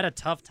 they've had a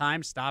tough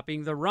time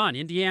stopping the run.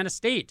 Indiana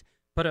State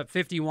put up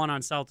 51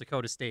 on South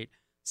Dakota State.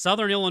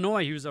 Southern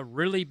Illinois, who's a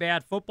really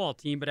bad football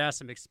team but has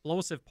some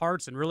explosive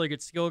parts and really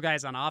good skill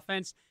guys on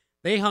offense,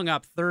 they hung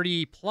up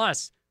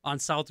 30-plus on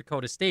South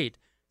Dakota State.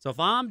 So if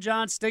I'm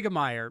John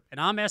Stigemeyer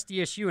and I'm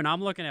SDSU and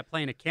I'm looking at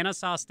playing a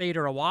Kennesaw State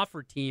or a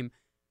Wofford team,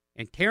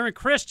 and Taryn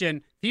Christian,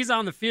 if he's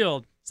on the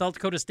field, South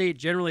Dakota State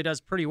generally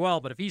does pretty well,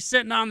 but if he's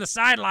sitting on the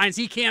sidelines,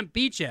 he can't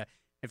beat you.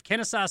 If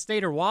Kennesaw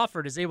State or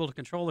Wofford is able to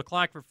control the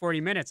clock for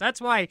 40 minutes, that's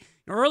why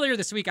earlier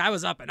this week I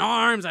was up in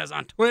arms. I was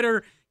on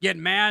Twitter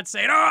getting mad,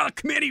 saying, oh, the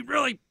committee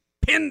really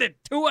pinned it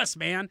to us,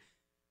 man.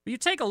 But you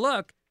take a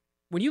look.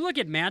 When you look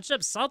at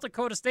matchups, South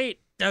Dakota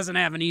State doesn't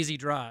have an easy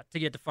draw to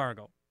get to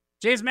Fargo.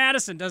 James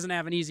Madison doesn't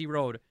have an easy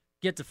road to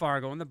get to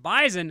Fargo. And the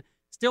Bison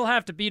still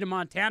have to beat a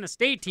Montana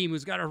State team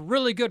who's got a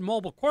really good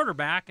mobile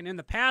quarterback. And in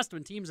the past,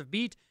 when teams have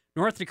beat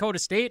North Dakota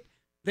State,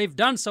 they've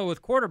done so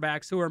with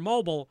quarterbacks who are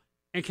mobile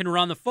and can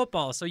run the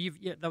football. So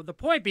the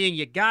point being,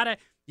 you gotta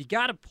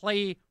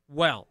play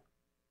well.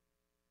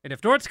 And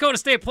if North Dakota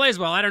State plays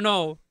well, I don't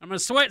know. I'm going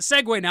to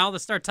segue now.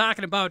 Let's start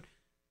talking about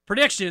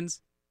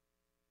predictions.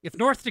 If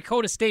North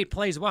Dakota State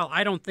plays well,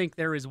 I don't think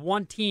there is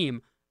one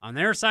team on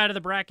their side of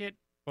the bracket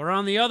or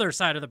on the other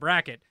side of the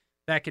bracket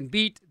that can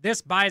beat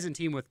this Bison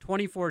team with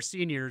 24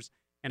 seniors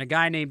and a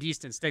guy named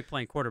Easton Stick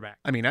playing quarterback.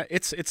 I mean,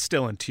 it's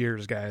still in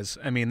tears, guys.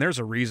 I mean, there's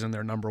a reason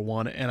they're number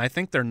one, and I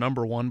think they're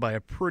number one by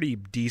a pretty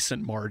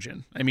decent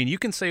margin. I mean, you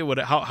can say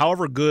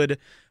however good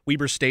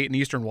Weber State and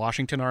Eastern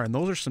Washington are, and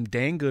those are some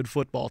dang good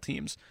football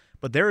teams,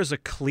 but there is a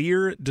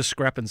clear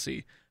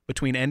discrepancy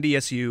between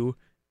NDSU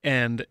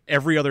and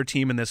every other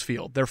team in this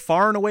field. They're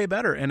far and away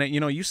better. And,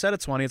 you said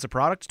it, Swanee, it's a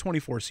product of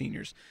 24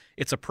 seniors.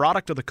 It's a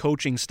product of the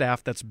coaching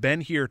staff that's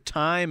been here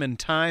time and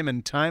time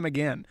and time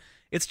again.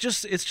 It's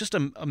just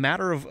a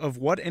matter of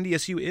what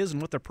NDSU is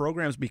and what their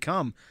programs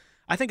become.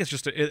 I think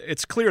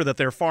it's clear that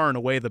they're far and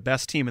away the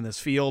best team in this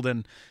field,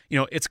 and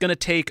it's going to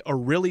take a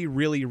really,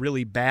 really,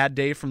 really bad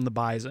day from the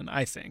Bison,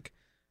 I think,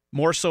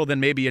 more so than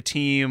maybe a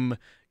team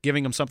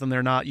giving them something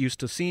they're not used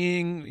to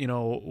seeing,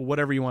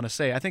 whatever you want to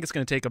say. I think it's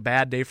going to take a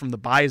bad day from the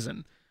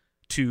Bison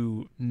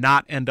to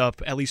not end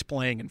up at least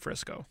playing in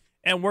Frisco.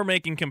 And we're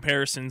making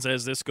comparisons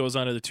as this goes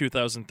on to the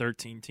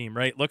 2013 team,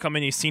 right? Look how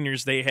many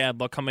seniors they had.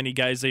 Look how many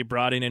guys they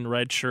brought in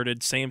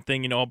redshirted. Same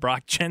thing,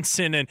 Brock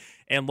Jensen,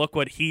 and look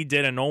what he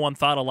did. And no one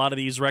thought a lot of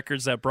these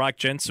records that Brock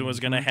Jensen was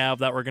going to have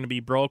that were going to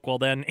be broke. Well,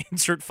 then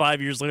insert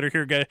 5 years later,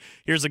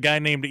 here's a guy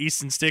named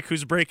Easton Stick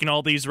who's breaking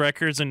all these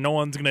records, and no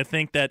one's going to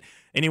think that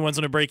anyone's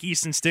going to break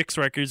Easton Stick's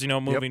records,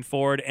 moving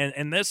forward.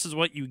 And this is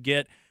what you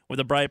get with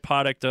a bright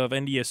product of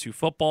NDSU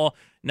football.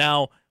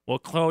 Now, will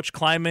Coach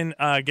Kleiman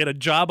get a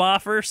job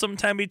offer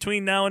sometime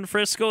between now and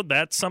Frisco?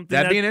 That's something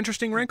that'd be an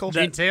interesting wrinkle.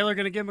 Gene Taylor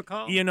going to give him a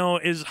call?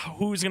 Is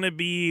who's going to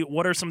be,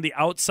 what are some of the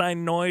outside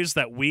noise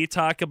that we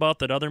talk about,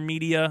 that other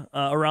media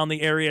around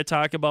the area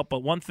talk about? But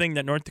one thing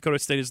that North Dakota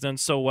State has done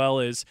so well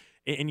is,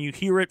 and you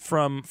hear it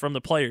from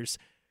the players,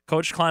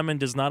 Coach Kleiman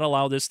does not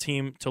allow this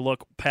team to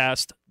look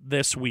past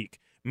this week,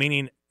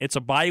 meaning it's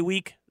a bye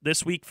week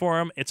this week for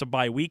him. It's a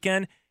bye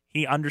weekend.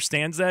 He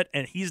understands that,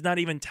 and he's not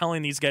even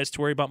telling these guys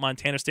to worry about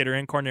Montana State or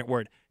Incarnate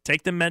Word.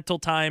 Take the mental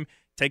time,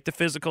 take the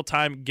physical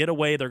time, get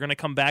away. They're going to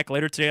come back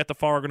later today at the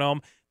Fargo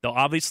Dome. They'll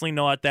obviously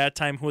know at that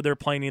time who they're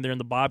playing, either in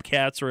the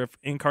Bobcats or if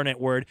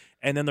Incarnate Word,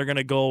 and then they're going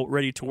to go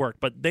ready to work.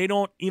 But they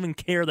don't even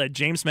care that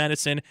James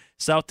Madison,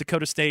 South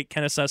Dakota State,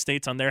 Kennesaw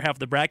State's on their half of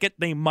the bracket.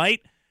 They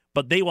might,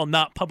 but they will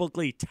not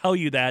publicly tell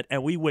you that,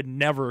 and we would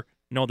never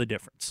know the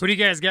difference. Who do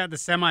you guys got in the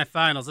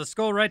semifinals? Let's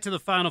go right to the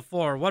Final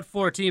Four. What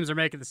four teams are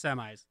making the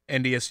semis?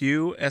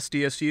 NDSU,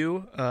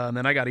 SDSU, and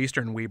then I got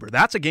Eastern and Weber.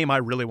 That's a game I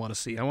really want to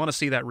see. I want to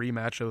see that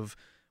rematch of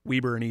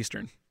Weber and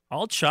Eastern.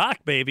 All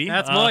chalk, baby.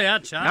 That's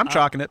chalk. I'm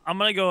chalking it. I'm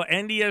going to go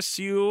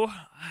NDSU.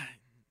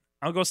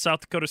 I'll go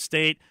South Dakota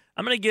State.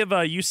 I'm going to give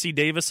UC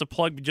Davis a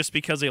plug just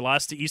because they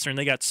lost to Eastern.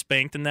 They got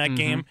spanked in that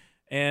game.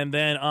 And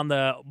then on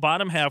the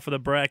bottom half of the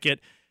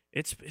bracket,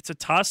 it's a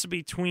toss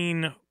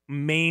between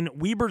Maine.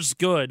 Weber's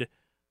good.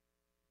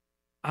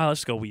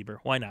 Let's go Weber.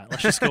 Why not?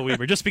 Let's just go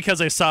Weber. Just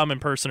because I saw him in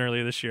person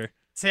earlier this year.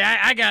 See,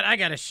 I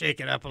got to shake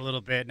it up a little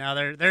bit. Now,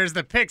 there's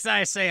the picks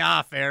I say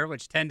off air,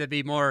 which tend to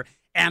be more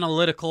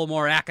analytical,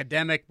 more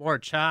academic, more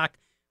chalk,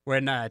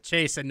 when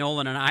Chase and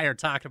Nolan and I are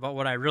talking about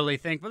what I really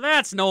think. But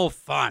that's no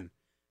fun.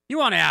 You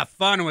want to have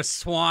fun with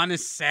Swan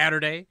this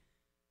Saturday,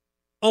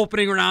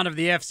 opening round of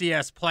the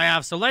FCS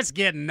playoffs. So let's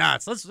get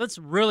nuts. Let's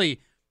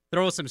really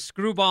throw some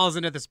screwballs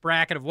into this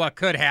bracket of what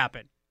could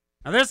happen.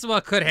 Now, this is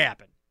what could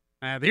happen.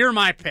 Here are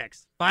my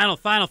picks. Final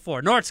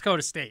four. North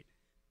Dakota State.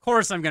 Of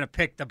course I'm going to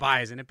pick the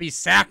Bison. It'd be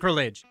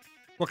sacrilege.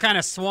 What kind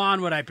of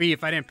swan would I be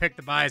if I didn't pick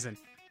the Bison?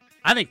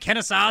 I think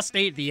Kennesaw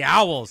State, the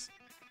Owls.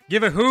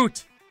 Give a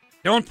hoot.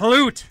 Don't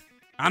pollute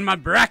on my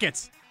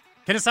brackets.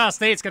 Kennesaw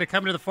State's going to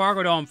come to the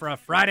Fargo Dome for a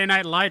Friday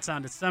Night Lights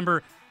on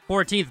December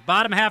 14th.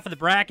 Bottom half of the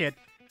bracket.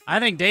 I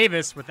think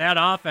Davis, with that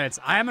offense,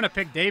 I'm going to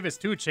pick Davis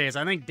too, Chase.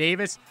 I think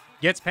Davis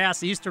gets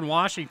past Eastern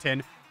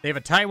Washington. They have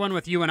a tight one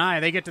with UNI.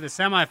 They get to the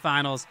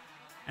semifinals.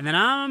 And then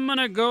I'm going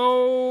to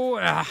go,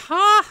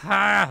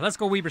 let's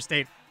go Weber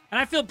State. And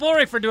I feel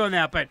boring for doing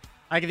that, but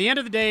like at the end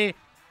of the day,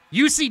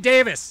 UC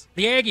Davis,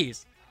 the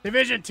Aggies,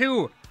 Division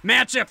II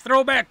matchup,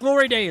 throwback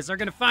glory days, are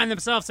going to find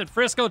themselves at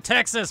Frisco,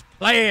 Texas,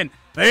 playing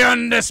the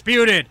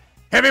undisputed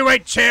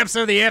heavyweight champs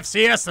of the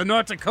FCS, the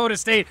North Dakota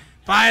State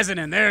Bison,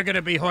 and they're going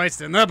to be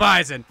hoisting the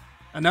Bison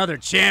another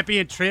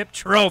championship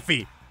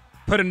trophy.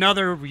 Put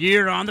another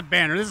year on the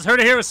banner. This is Heard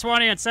It Here with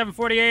Swanee at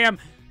 7:40 a.m.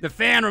 The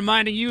Fan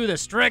reminding you the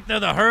strength of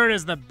the herd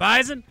is the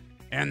Bison,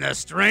 and the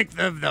strength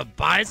of the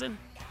Bison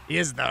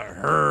is the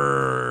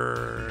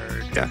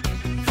herd.